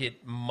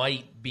market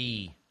might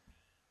be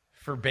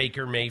for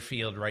Baker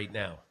Mayfield right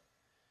now.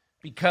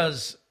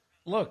 Because,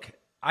 look,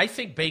 I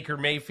think Baker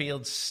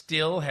Mayfield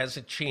still has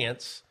a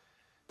chance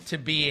to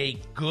be a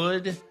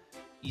good,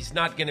 he's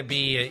not going to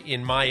be,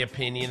 in my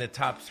opinion, a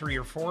top 3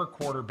 or 4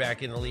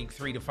 quarterback in the league,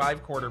 3 to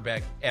 5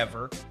 quarterback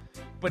ever.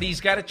 But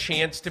he's got a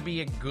chance to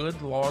be a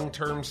good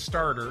long-term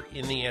starter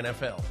in the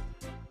NFL.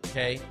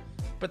 Okay?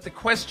 But the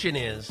question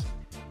is,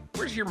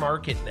 where's your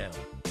market now?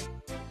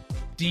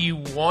 Do you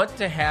want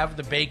to have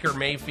the Baker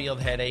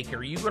Mayfield headache?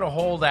 Are you going to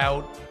hold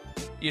out,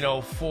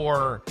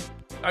 for,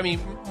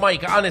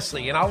 Mike,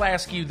 honestly, and I'll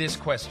ask you this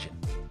question,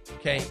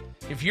 okay?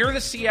 If you're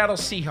the Seattle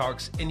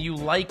Seahawks and you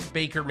like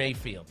Baker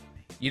Mayfield,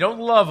 you don't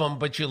love him,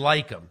 but you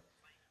like him,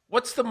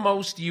 what's the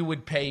most you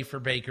would pay for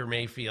Baker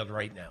Mayfield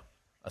right now?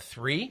 A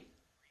 3?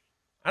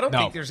 I don't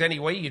think there's any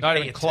way you'd pay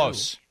even a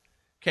close. 2.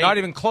 Okay? Not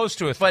even close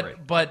to a 3.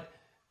 But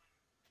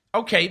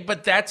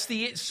that's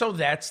the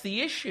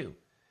issue.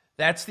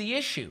 That's the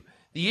issue.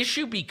 The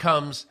issue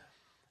becomes,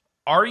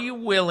 are you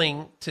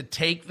willing to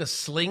take the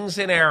slings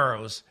and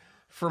arrows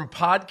from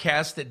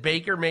podcasts that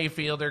Baker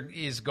Mayfield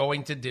is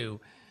going to do,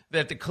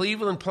 that the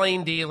Cleveland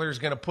Plain Dealer is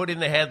going to put in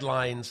the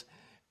headlines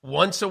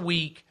once a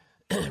week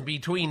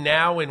between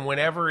now and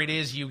whenever it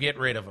is you get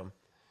rid of him?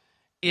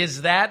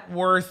 Is that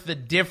worth the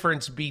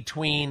difference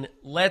between,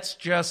 let's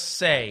just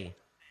say,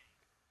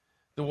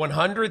 the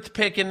 100th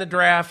pick in the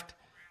draft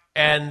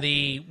and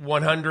the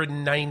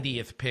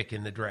 190th pick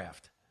in the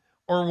draft?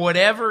 Or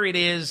whatever it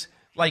is,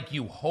 like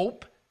you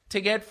hope to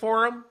get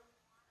for him,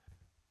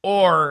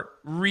 or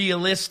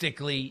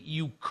realistically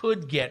you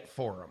could get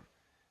for him.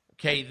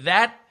 Okay,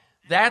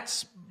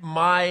 that's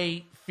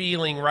my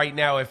feeling right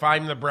now if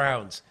I'm the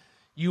Browns.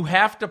 You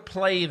have to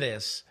play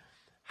this.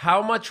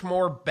 How much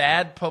more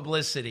bad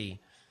publicity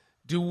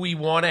do we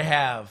want to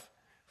have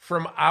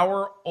from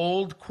our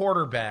old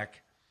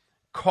quarterback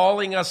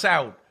calling us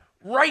out,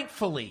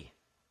 rightfully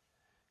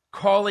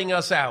calling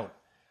us out?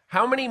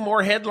 How many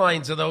more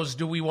headlines of those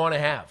do we want to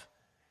have?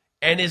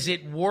 And is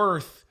it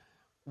worth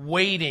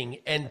waiting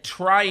and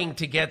trying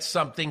to get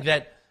something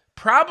that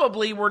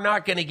probably we're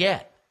not going to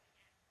get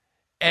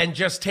and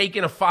just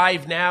taking a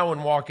 5 now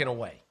and walking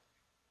away?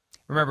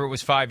 Remember, it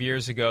was 5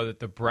 years ago that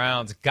the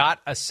Browns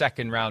got a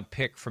second-round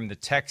pick from the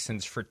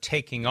Texans for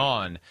taking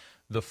on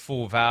the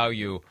full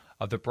value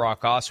of the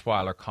Brock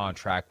Osweiler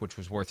contract, which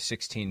was worth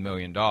 $16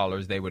 million.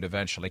 They would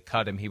eventually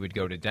cut him. He would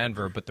go to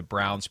Denver, but the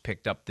Browns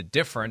picked up the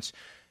difference,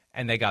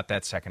 and they got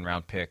that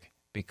second-round pick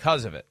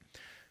because of it.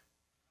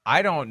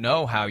 I don't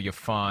know how you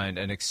find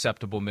an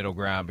acceptable middle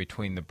ground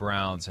between the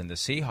Browns and the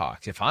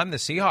Seahawks. If I'm the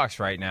Seahawks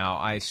right now,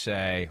 I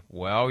say,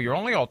 well, your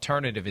only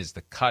alternative is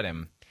to cut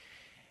him.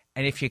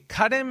 And if you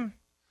cut him,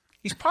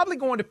 he's probably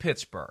going to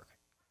Pittsburgh.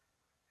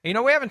 We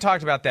haven't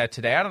talked about that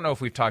today. I don't know if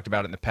we've talked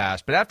about it in the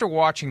past, but after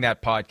watching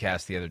that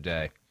podcast the other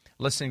day,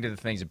 listening to the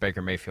things that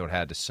Baker Mayfield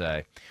had to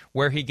say,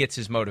 where he gets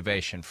his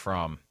motivation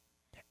from,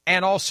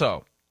 and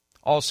also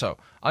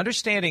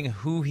understanding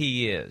who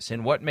he is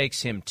and what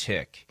makes him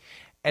tick,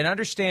 and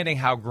understanding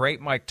how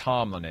great Mike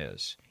Tomlin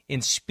is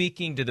in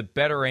speaking to the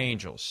better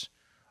angels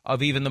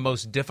of even the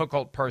most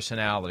difficult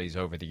personalities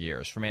over the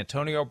years, from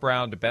Antonio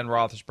Brown to Ben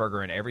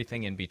Roethlisberger and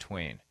everything in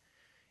between.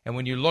 And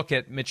when you look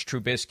at Mitch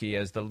Trubisky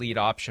as the lead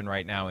option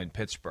right now in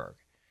Pittsburgh,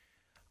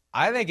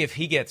 I think if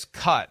he gets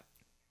cut,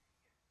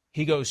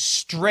 he goes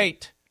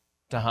straight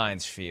to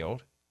Heinz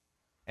Field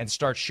and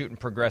starts shooting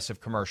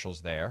progressive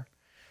commercials there.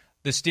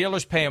 The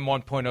Steelers pay him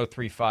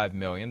 $1.035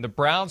 million. The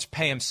Browns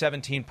pay him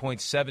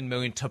 $17.7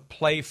 million to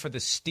play for the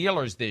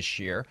Steelers this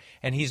year,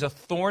 and he's a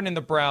thorn in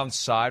the Browns'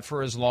 side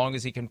for as long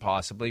as he can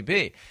possibly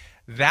be.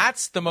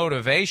 That's the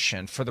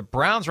motivation for the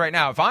Browns right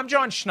now. If I'm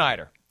John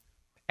Schneider,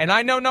 and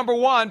I know, number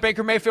one,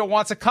 Baker Mayfield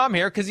wants to come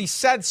here because he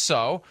said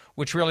so,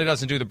 which really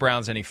doesn't do the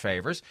Browns any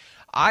favors,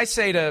 I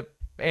say to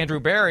Andrew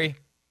Berry,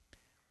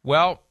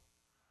 well,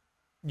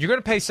 you're going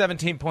to pay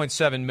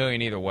 $17.7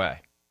 million either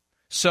way.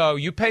 So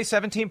you pay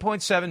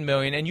 $17.7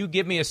 million and you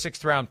give me a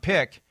 6th-round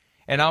pick,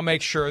 and I'll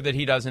make sure that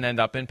he doesn't end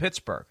up in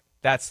Pittsburgh.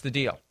 That's the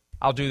deal.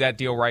 I'll do that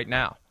deal right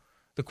now.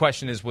 The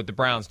question is, would the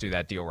Browns do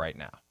that deal right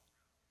now?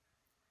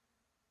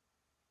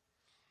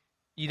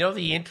 You know,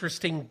 the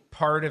interesting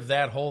part of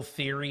that whole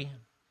theory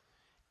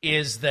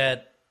is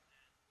that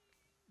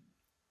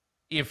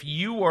if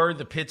you are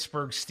the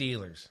Pittsburgh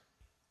Steelers,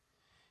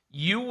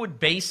 you would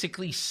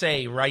basically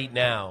say right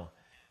now,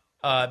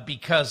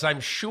 because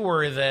I'm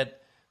sure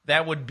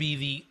that would be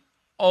the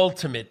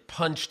ultimate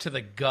punch to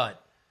the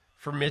gut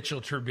for Mitchell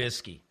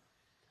Trubisky.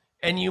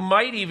 And you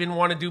might even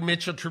want to do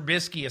Mitchell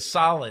Trubisky a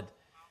solid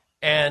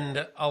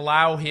and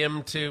allow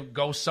him to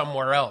go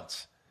somewhere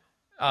else.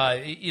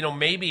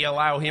 Maybe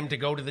allow him to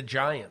go to the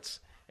Giants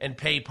and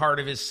pay part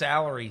of his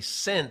salary,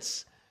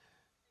 since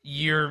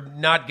you're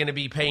not going to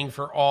be paying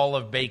for all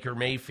of Baker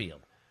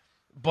Mayfield.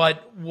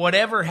 But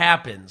whatever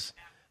happens,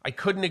 I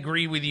couldn't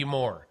agree with you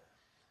more.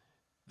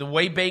 The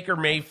way Baker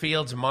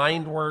Mayfield's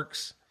mind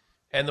works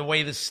and the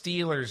way the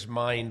Steelers'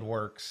 mind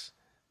works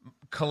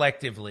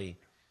collectively,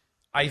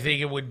 I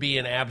think it would be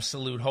an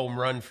absolute home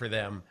run for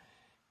them.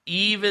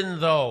 Even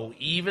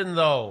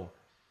though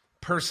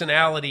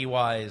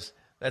personality-wise,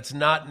 that's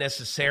not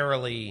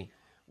necessarily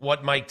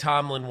what Mike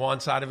Tomlin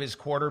wants out of his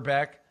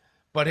quarterback,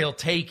 but he'll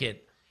take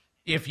it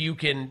if you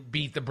can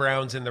beat the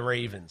Browns and the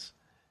Ravens.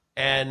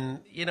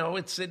 And,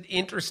 it's an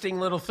interesting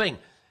little thing.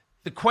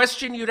 The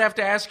question you'd have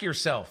to ask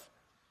yourself,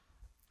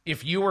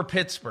 if you were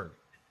Pittsburgh,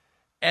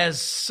 as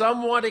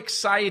somewhat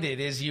excited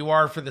as you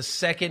are for the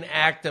second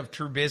act of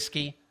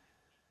Trubisky,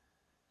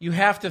 you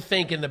have to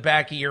think in the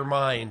back of your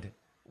mind,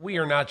 we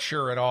are not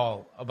sure at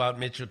all about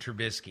Mitchell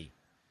Trubisky.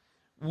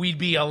 We'd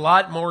be a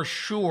lot more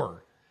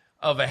sure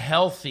of a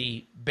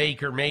healthy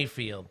Baker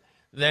Mayfield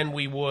than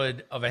we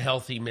would of a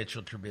healthy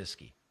Mitchell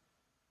Trubisky.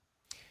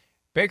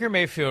 Baker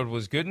Mayfield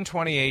was good in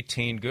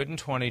 2018, good in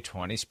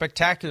 2020,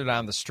 spectacular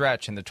down the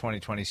stretch in the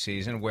 2020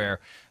 season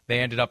where they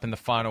ended up in the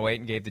final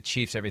 8 and gave the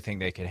Chiefs everything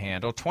they could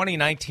handle.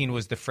 2019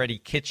 was the Freddie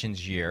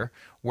Kitchens year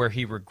where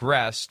he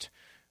regressed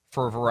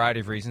for a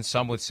variety of reasons.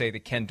 Some would say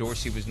that Ken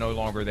Dorsey was no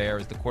longer there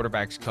as the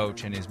quarterback's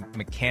coach and his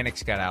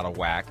mechanics got out of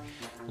whack.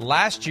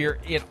 Last year,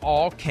 it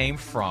all came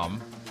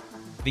from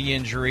the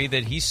injury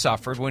that he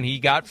suffered when he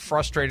got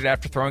frustrated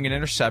after throwing an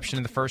interception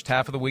in the first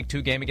half of the Week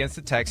 2 game against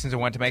the Texans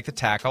and went to make the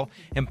tackle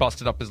and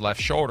busted up his left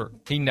shoulder.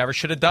 He never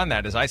should have done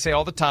that. As I say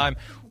all the time,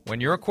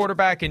 when you're a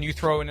quarterback and you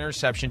throw an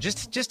interception,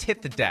 just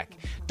hit the deck.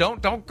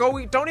 Don't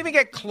even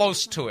get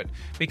close to it,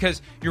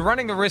 because you're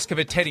running the risk of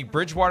a Teddy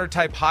Bridgewater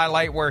type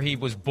highlight where he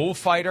was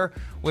bullfighter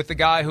with the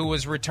guy who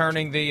was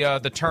returning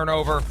the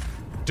turnover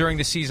during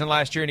the season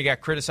last year and he got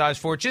criticized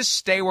for it. Just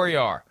stay where you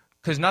are,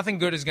 because nothing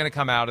good is going to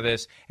come out of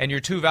this, and you're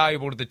too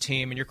valuable to the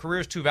team, and your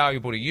career is too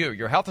valuable to you.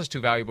 Your health is too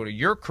valuable to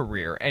your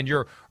career and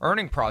your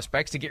earning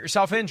prospects to get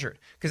yourself injured,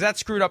 because that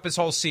screwed up his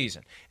whole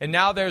season. And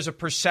now there's a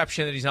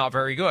perception that he's not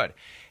very good.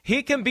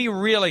 He can be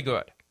really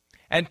good,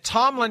 and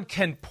Tomlin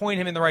can point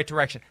him in the right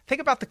direction. Think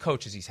about the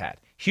coaches he's had.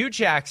 Hugh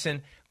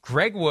Jackson,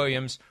 Greg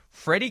Williams,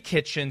 Freddie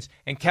Kitchens,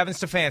 and Kevin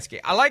Stefanski.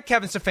 I like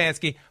Kevin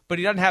Stefanski, but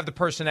he doesn't have the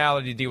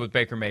personality to deal with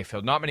Baker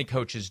Mayfield. Not many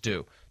coaches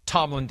do.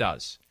 Tomlin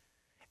does.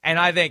 And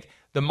I think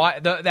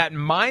that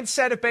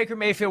mindset of Baker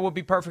Mayfield would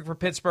be perfect for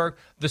Pittsburgh.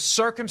 The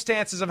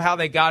circumstances of how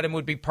they got him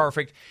would be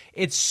perfect.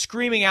 It's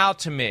screaming out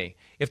to me,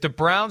 if the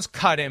Browns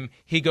cut him,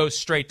 he goes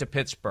straight to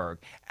Pittsburgh.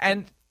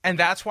 And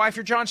that's why if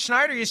you're John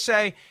Schneider, you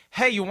say,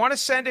 hey, you want to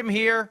send him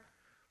here?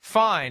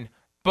 Fine.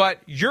 But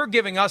you're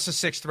giving us a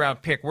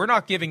 6th-round pick. We're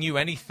not giving you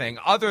anything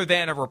other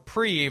than a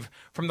reprieve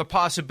from the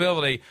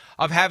possibility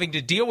of having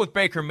to deal with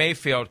Baker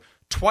Mayfield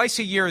twice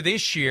a year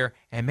this year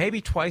and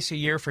maybe twice a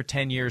year for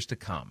 10 years to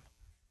come.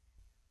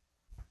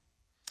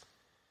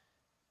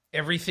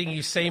 Everything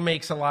you say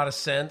makes a lot of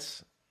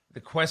sense. The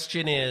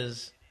question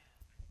is,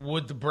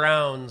 would the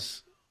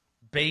Browns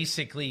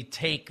basically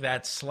take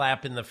that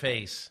slap in the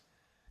face,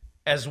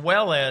 as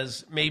well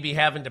as maybe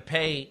having to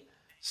pay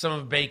some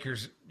of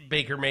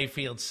Baker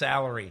Mayfield's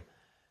salary?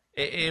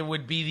 It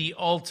would be the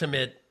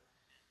ultimate.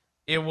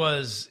 It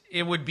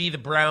would be the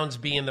Browns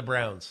being the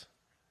Browns.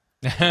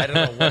 I don't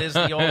know. What is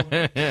the old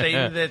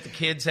thing that the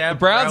kids have?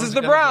 The Browns is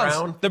the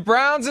Browns. The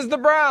Browns is the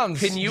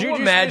Browns. Can you Juju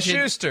imagine?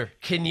 Smith-Schuster.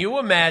 Can you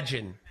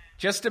imagine?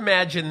 Just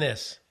imagine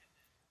this: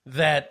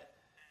 that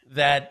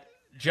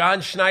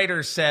John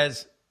Schneider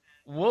says,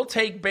 we'll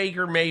take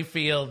Baker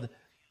Mayfield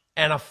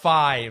and a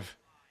 5,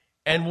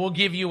 and we'll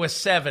give you a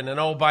 7. And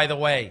oh, by the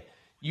way,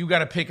 you got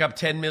to pick up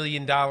 $10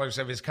 million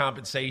of his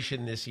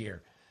compensation this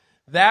year.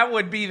 That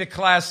would be the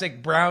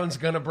classic Brown's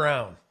gonna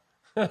Brown.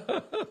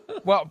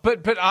 Well,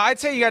 but I'd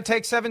say you got to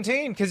take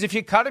 17 because if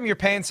you cut him, you're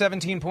paying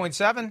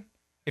 17.7.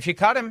 If you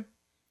cut him,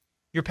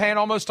 you're paying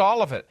almost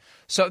all of it.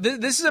 So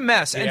this is a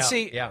mess. And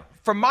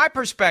from my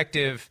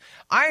perspective,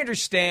 I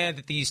understand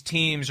that these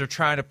teams are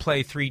trying to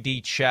play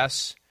 3D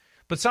chess,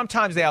 but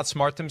sometimes they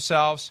outsmart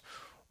themselves.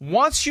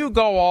 Once you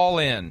go all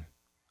in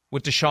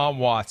with Deshaun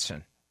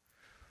Watson,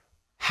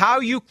 how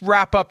you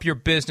wrap up your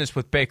business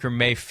with Baker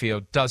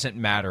Mayfield doesn't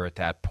matter at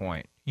that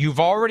point. You've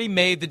already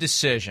made the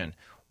decision.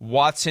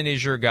 Watson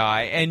is your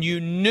guy, and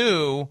you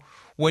knew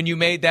when you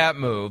made that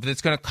move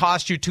that's going to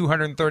cost you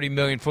 $230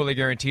 million fully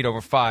guaranteed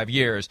over 5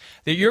 years,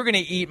 that you're going to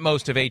eat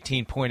most of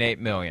 $18.8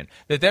 million,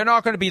 that they're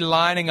not going to be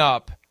lining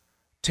up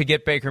to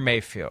get Baker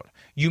Mayfield.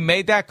 You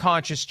made that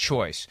conscious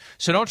choice.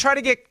 So don't try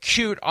to get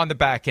cute on the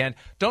back end.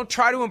 Don't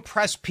try to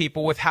impress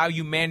people with how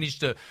you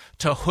managed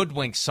to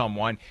hoodwink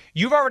someone.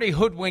 You've already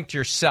hoodwinked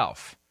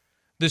yourself.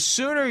 The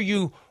sooner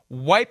you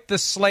wipe the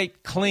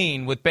slate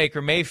clean with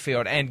Baker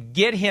Mayfield and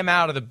get him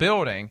out of the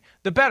building,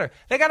 the better.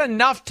 They got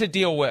enough to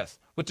deal with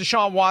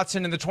Deshaun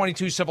Watson and the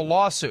 22 civil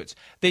lawsuits.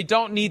 They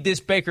don't need this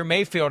Baker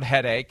Mayfield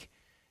headache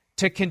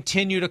to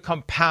continue to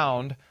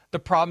compound the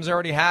problems they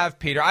already have,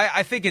 Peter.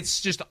 I think it's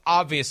just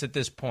obvious at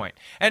this point.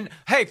 And,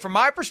 hey, from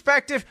my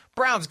perspective,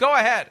 Browns, go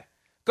ahead.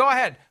 Go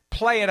ahead.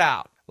 Play it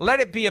out. Let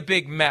it be a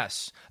big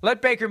mess.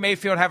 Let Baker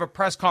Mayfield have a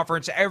press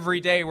conference every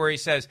day where he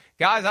says,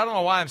 guys, I don't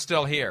know why I'm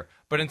still here,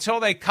 but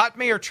until they cut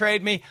me or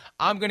trade me,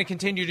 I'm going to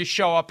continue to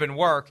show up and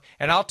work,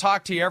 and I'll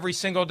talk to you every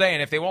single day.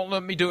 And if they won't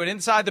let me do it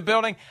inside the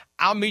building,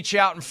 I'll meet you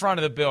out in front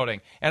of the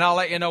building, and I'll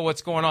let you know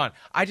what's going on.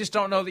 I just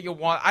don't know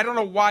that I don't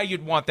know why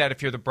you'd want that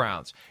if you're the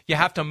Browns. You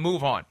have to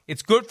move on.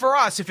 It's good for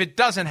us if it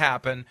doesn't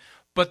happen,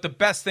 but the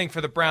best thing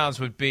for the Browns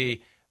would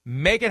be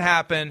make it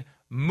happen,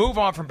 move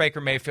on from Baker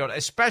Mayfield,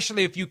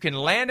 especially if you can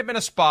land him in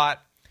a spot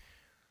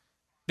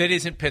that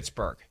isn't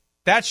Pittsburgh.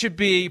 That should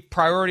be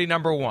priority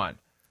number one.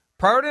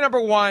 Priority number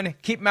one,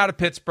 keep him out of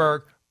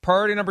Pittsburgh.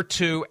 Priority number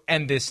two,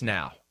 end this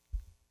now.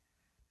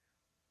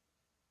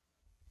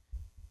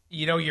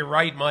 You know, you're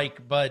right,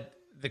 Mike, but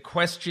the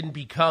question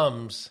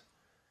becomes,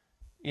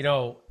 you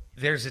know,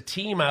 there's a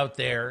team out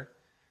there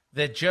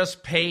that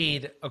just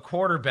paid a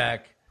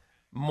quarterback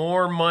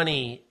more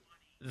money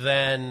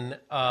than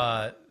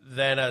a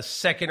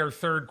second or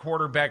third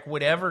quarterback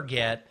would ever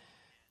get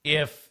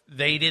if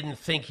they didn't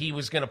think he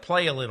was going to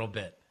play a little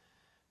bit.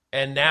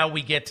 And now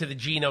we get to the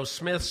Geno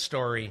Smith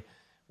story,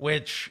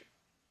 which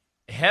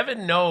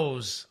heaven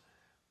knows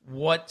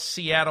what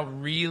Seattle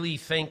really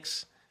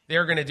thinks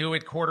they're going to do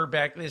at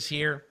quarterback this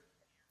year.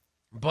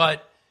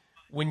 But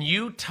when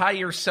you tie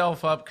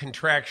yourself up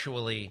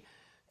contractually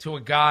to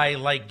a guy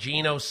like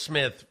Geno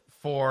Smith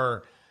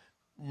for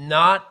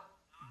not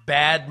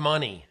bad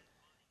money,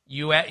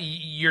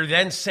 you're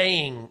then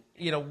saying,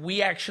 you know,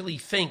 we actually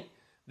think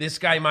this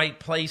guy might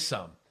play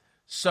some.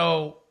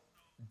 So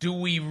do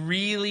we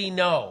really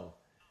know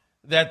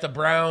that the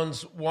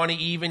Browns want to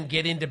even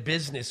get into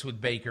business with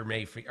Baker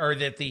Mayfield, or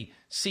that the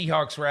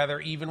Seahawks, rather,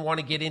 even want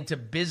to get into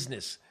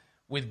business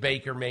with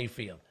Baker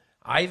Mayfield?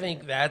 I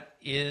think that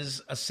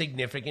is a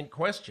significant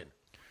question.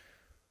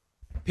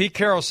 Pete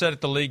Carroll said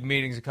at the league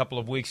meetings a couple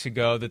of weeks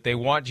ago that they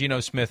want Geno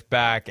Smith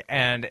back,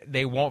 and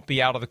they won't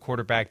be out of the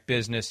quarterback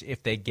business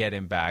if they get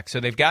him back. So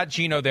they've got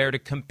Geno there to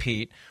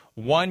compete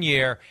 1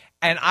 year,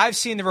 and I've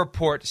seen the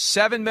report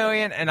 $7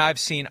 million, and I've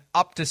seen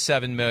up to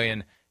 $7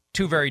 million,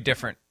 two very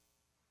different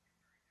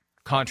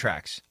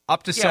contracts.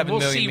 Up to $7 million.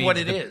 We'll see what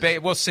it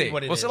is. We'll see.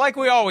 We'll see, like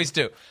we always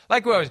do.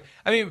 I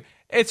mean,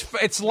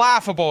 it's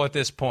laughable at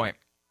this point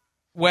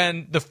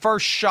when the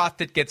first shot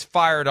that gets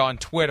fired on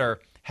Twitter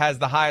has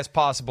the highest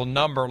possible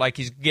number, like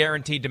he's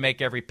guaranteed to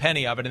make every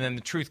penny of it, and then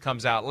the truth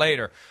comes out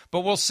later. But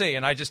we'll see.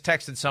 And I just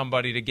texted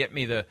somebody to get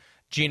me the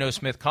Geno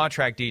Smith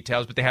contract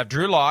details, but they have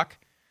Drew Lock,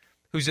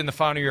 who's in the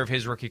final year of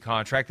his rookie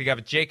contract. They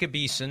got Jacob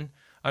Eason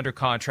under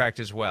contract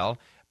as well,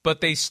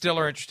 but they still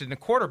are interested in a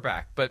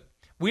quarterback. But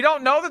we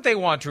don't know that they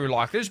want Drew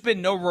Lock. There's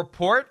been no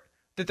report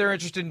that they're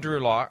interested in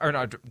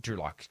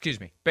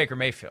Baker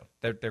Mayfield.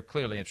 They're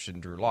clearly interested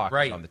in Drew Lock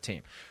on the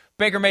team.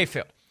 Baker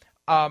Mayfield.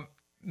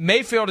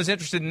 Mayfield is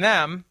interested in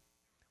them.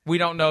 We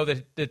don't know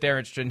that they're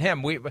interested in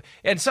him.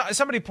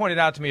 Somebody pointed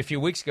out to me a few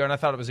weeks ago, and I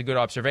thought it was a good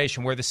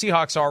observation, where the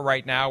Seahawks are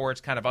right now, where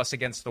it's kind of us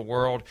against the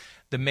world,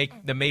 the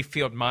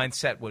Mayfield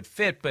mindset would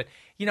fit. But,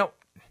 you know,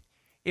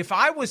 if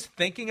I was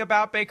thinking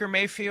about Baker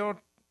Mayfield,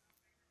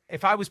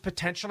 if I was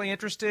potentially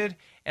interested,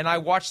 and I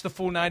watched the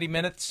full 90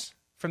 minutes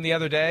from the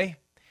other day,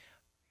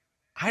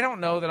 I don't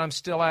know that I'm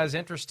still as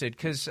interested,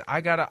 because I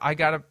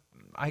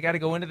gotta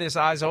go into this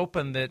eyes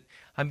open that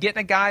I'm getting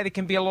a guy that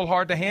can be a little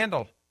hard to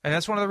handle. And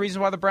that's one of the reasons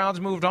why the Browns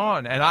moved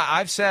on. And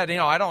I've said, you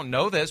know, I don't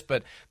know this,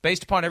 but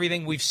based upon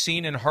everything we've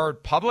seen and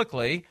heard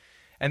publicly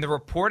and the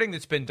reporting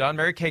that's been done,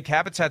 Mary Kay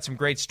Cabot's had some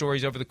great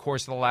stories over the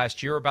course of the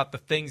last year about the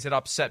things that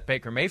upset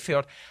Baker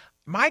Mayfield.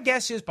 My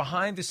guess is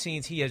behind the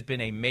scenes he has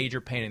been a major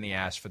pain in the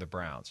ass for the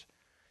Browns.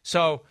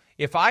 So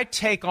if I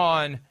take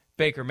on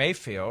Baker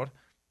Mayfield,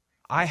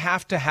 I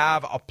have to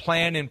have a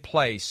plan in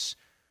place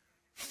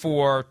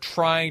for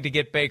trying to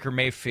get Baker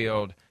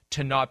Mayfield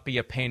to not be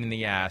a pain in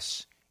the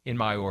ass in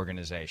my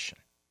organization.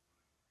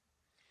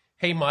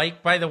 Hey,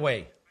 Mike, by the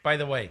way,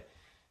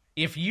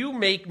 if you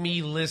make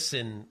me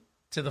listen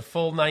to the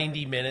full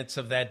 90 minutes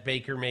of that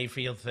Baker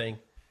Mayfield thing,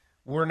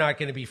 we're not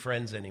going to be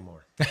friends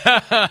anymore.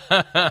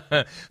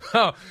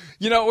 Well,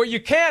 you know what you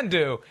can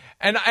do,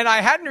 and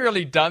I hadn't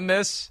really done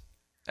this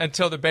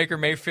until the Baker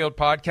Mayfield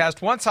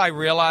podcast. Once I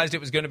realized it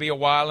was going to be a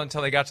while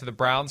until they got to the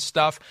Browns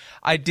stuff,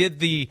 I did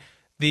the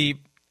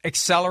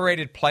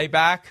accelerated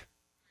playback,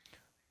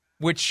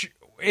 which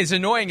is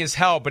annoying as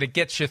hell, but it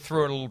gets you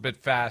through it a little bit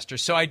faster.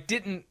 So I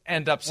didn't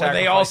end up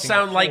sacrificing. They all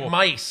sound like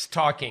mice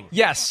talking.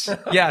 Yes.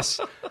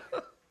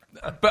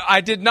 But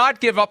I did not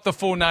give up the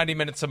full 90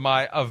 minutes of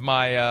my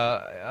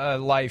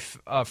life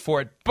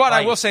for it. But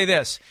I will say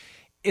this: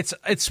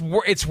 it's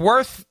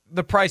worth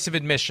the price of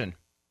admission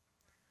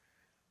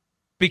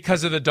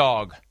because of the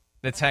dog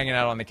that's hanging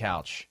out on the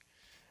couch.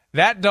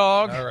 That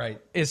dog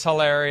is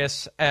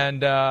hilarious,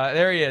 and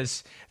there he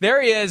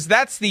is.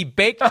 That's the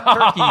baked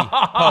turkey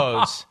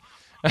pose.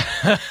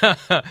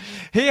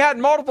 He had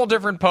multiple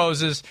different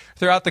poses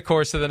throughout the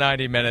course of the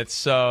 90 minutes,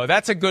 so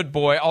that's a good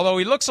boy. Although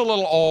he looks a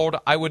little old,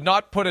 I would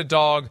not put a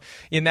dog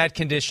in that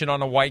condition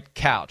on a white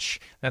couch.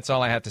 That's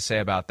all I have to say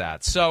about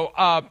that. So,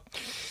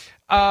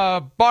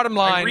 bottom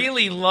line, I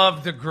really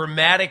love the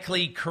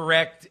grammatically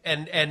correct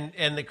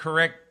and the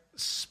correct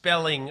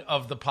spelling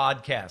of the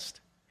podcast.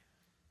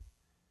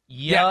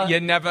 You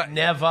never.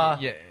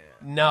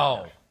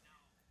 No.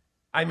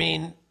 I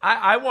mean,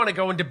 I want to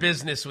go into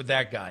business with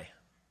that guy.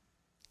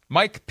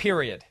 Mike,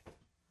 period.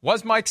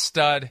 Was Mike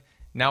stud,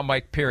 now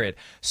Mike, period.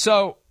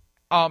 So,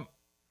 I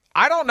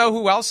don't know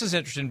who else is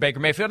interested in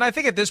Baker Mayfield. And I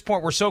think at this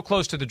point we're so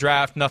close to the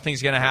draft,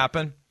 nothing's going to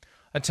happen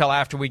until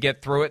after we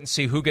get through it and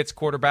see who gets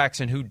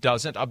quarterbacks and who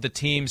doesn't of the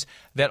teams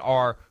that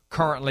are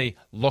currently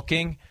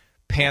looking.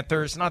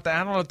 Panthers, I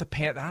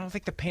don't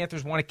think the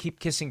Panthers want to keep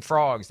kissing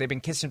frogs. They've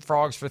been kissing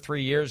frogs for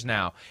 3 years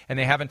now, and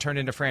they haven't turned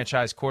into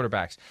franchise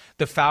quarterbacks.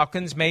 The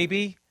Falcons,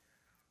 maybe.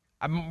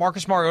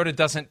 Marcus Mariota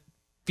doesn't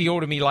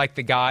feel to me like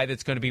the guy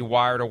that's going to be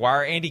wire to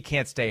wire. Andy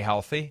can't stay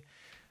healthy.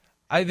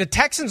 The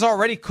Texans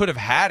already could have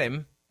had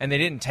him, and they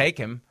didn't take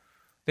him.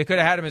 They could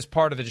have had him as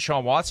part of the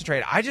Deshaun Watson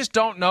trade. I just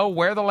don't know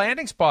where the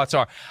landing spots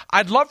are.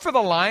 I'd love for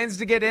the Lions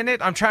to get in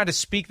it. I'm trying to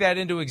speak that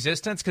into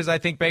existence because I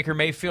think Baker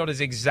Mayfield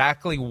is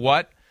exactly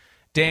what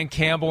Dan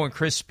Campbell and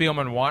Chris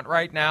Spielman want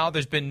right now.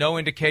 There's been no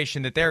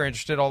indication that they're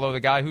interested, although the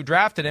guy who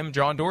drafted him,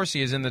 John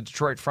Dorsey, is in the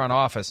Detroit front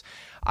office.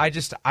 I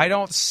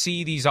don't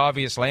see these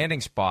obvious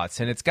landing spots,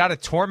 and it's got to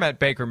torment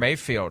Baker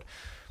Mayfield.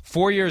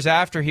 4 years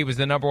after he was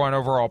the number one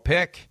overall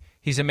pick,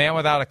 he's a man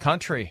without a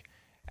country,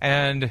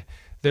 and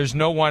there's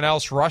no one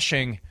else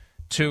rushing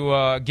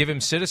to give him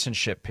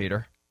citizenship,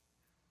 Peter.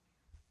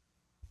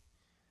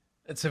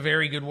 That's a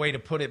very good way to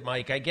put it,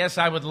 Mike. I guess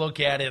I would look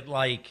at it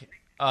like,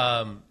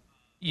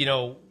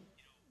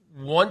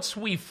 once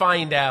we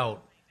find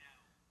out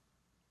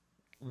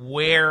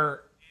where,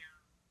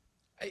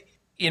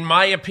 in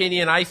my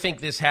opinion, I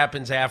think this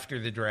happens after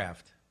the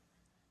draft,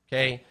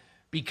 okay?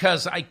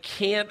 Because I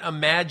can't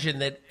imagine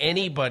that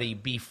anybody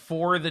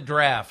before the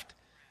draft,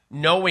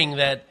 knowing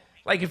that,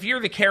 like if you're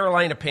the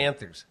Carolina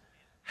Panthers,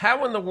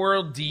 how in the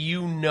world do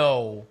you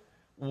know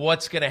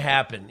what's going to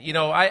happen? You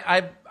know,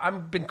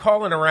 I've been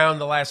calling around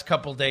the last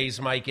couple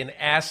days, Mike, and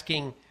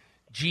asking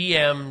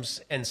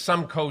GMs and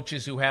some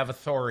coaches who have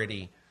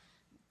authority,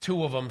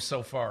 2 of them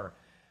so far.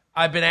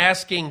 I've been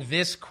asking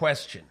this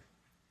question,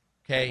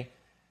 okay?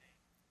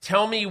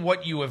 Tell me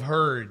what you have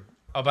heard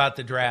about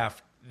the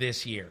draft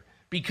this year.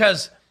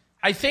 Because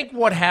I think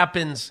what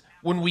happens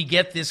when we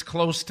get this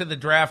close to the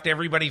draft,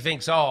 everybody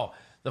thinks, oh,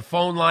 the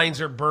phone lines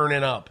are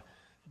burning up.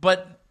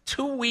 But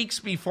 2 weeks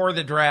before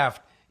the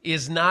draft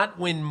is not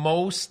when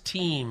most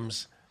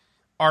teams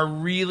are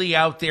really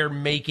out there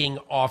making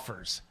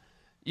offers.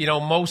 You know,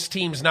 most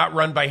teams not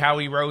run by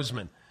Howie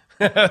Roseman.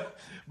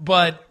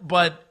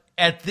 But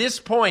at this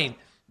point,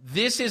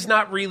 this is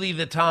not really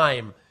the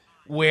time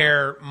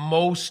where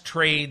most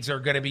trades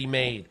are going to be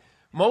made.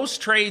 Most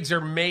trades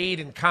are made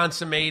and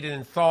consummated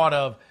and thought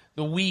of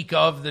the week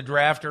of the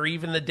draft or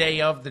even the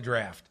day of the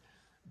draft.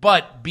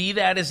 But be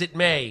that as it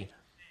may,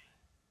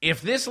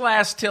 if this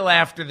lasts till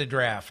after the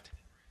draft,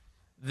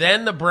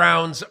 then the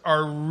Browns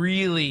are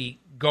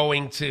really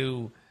going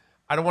to,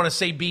 I don't want to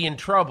say be in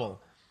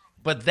trouble,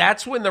 but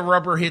that's when the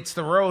rubber hits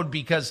the road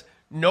because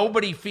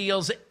nobody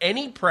feels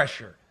any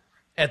pressure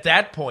at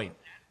that point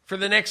for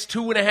the next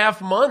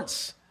 2.5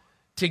 months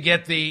to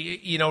get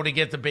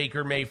the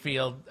Baker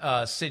Mayfield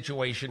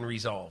situation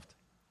resolved.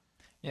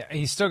 Yeah,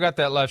 he's still got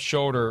that left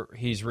shoulder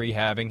he's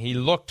rehabbing. He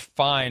looked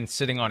fine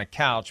sitting on a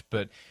couch,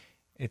 but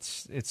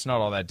it's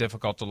not all that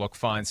difficult to look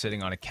fine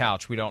sitting on a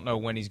couch. We don't know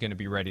when he's going to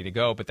be ready to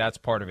go, but that's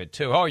part of it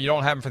too. Oh, you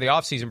don't have him for the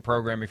offseason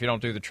program if you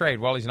don't do the trade.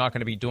 Well, he's not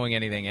going to be doing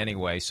anything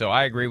anyway. So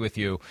I agree with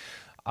you.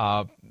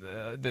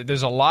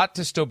 There's a lot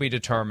to still be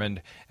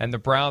determined, and the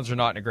Browns are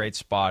not in a great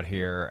spot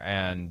here.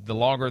 And the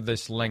longer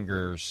this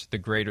lingers, the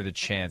greater the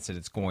chance that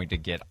it's going to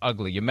get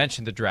ugly. You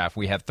mentioned the draft.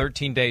 We have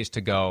 13 days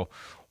to go.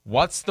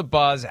 What's the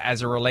buzz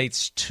as it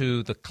relates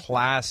to the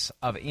class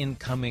of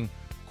incoming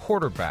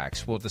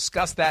quarterbacks? We'll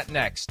discuss that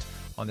next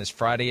on this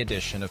Friday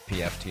edition of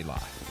PFT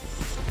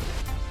Live.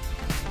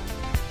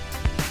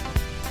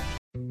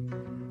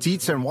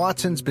 Dietz and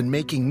Watson's been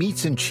making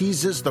meats and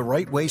cheeses the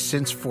right way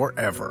since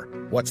forever.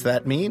 What's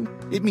that mean?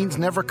 It means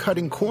never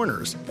cutting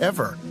corners,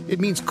 ever. It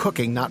means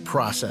cooking, not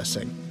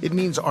processing. It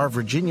means our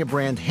Virginia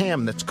brand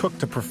ham that's cooked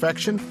to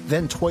perfection,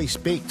 then twice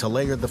baked to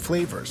layer the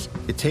flavors.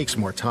 It takes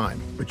more time,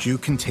 but you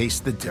can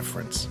taste the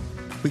difference.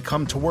 We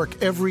come to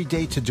work every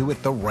day to do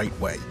it the right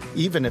way,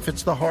 even if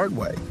it's the hard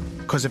way.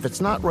 Because if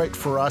it's not right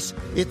for us,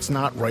 it's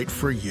not right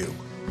for you.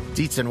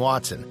 Dietz and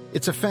Watson,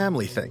 it's a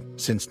family thing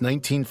since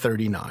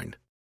 1939.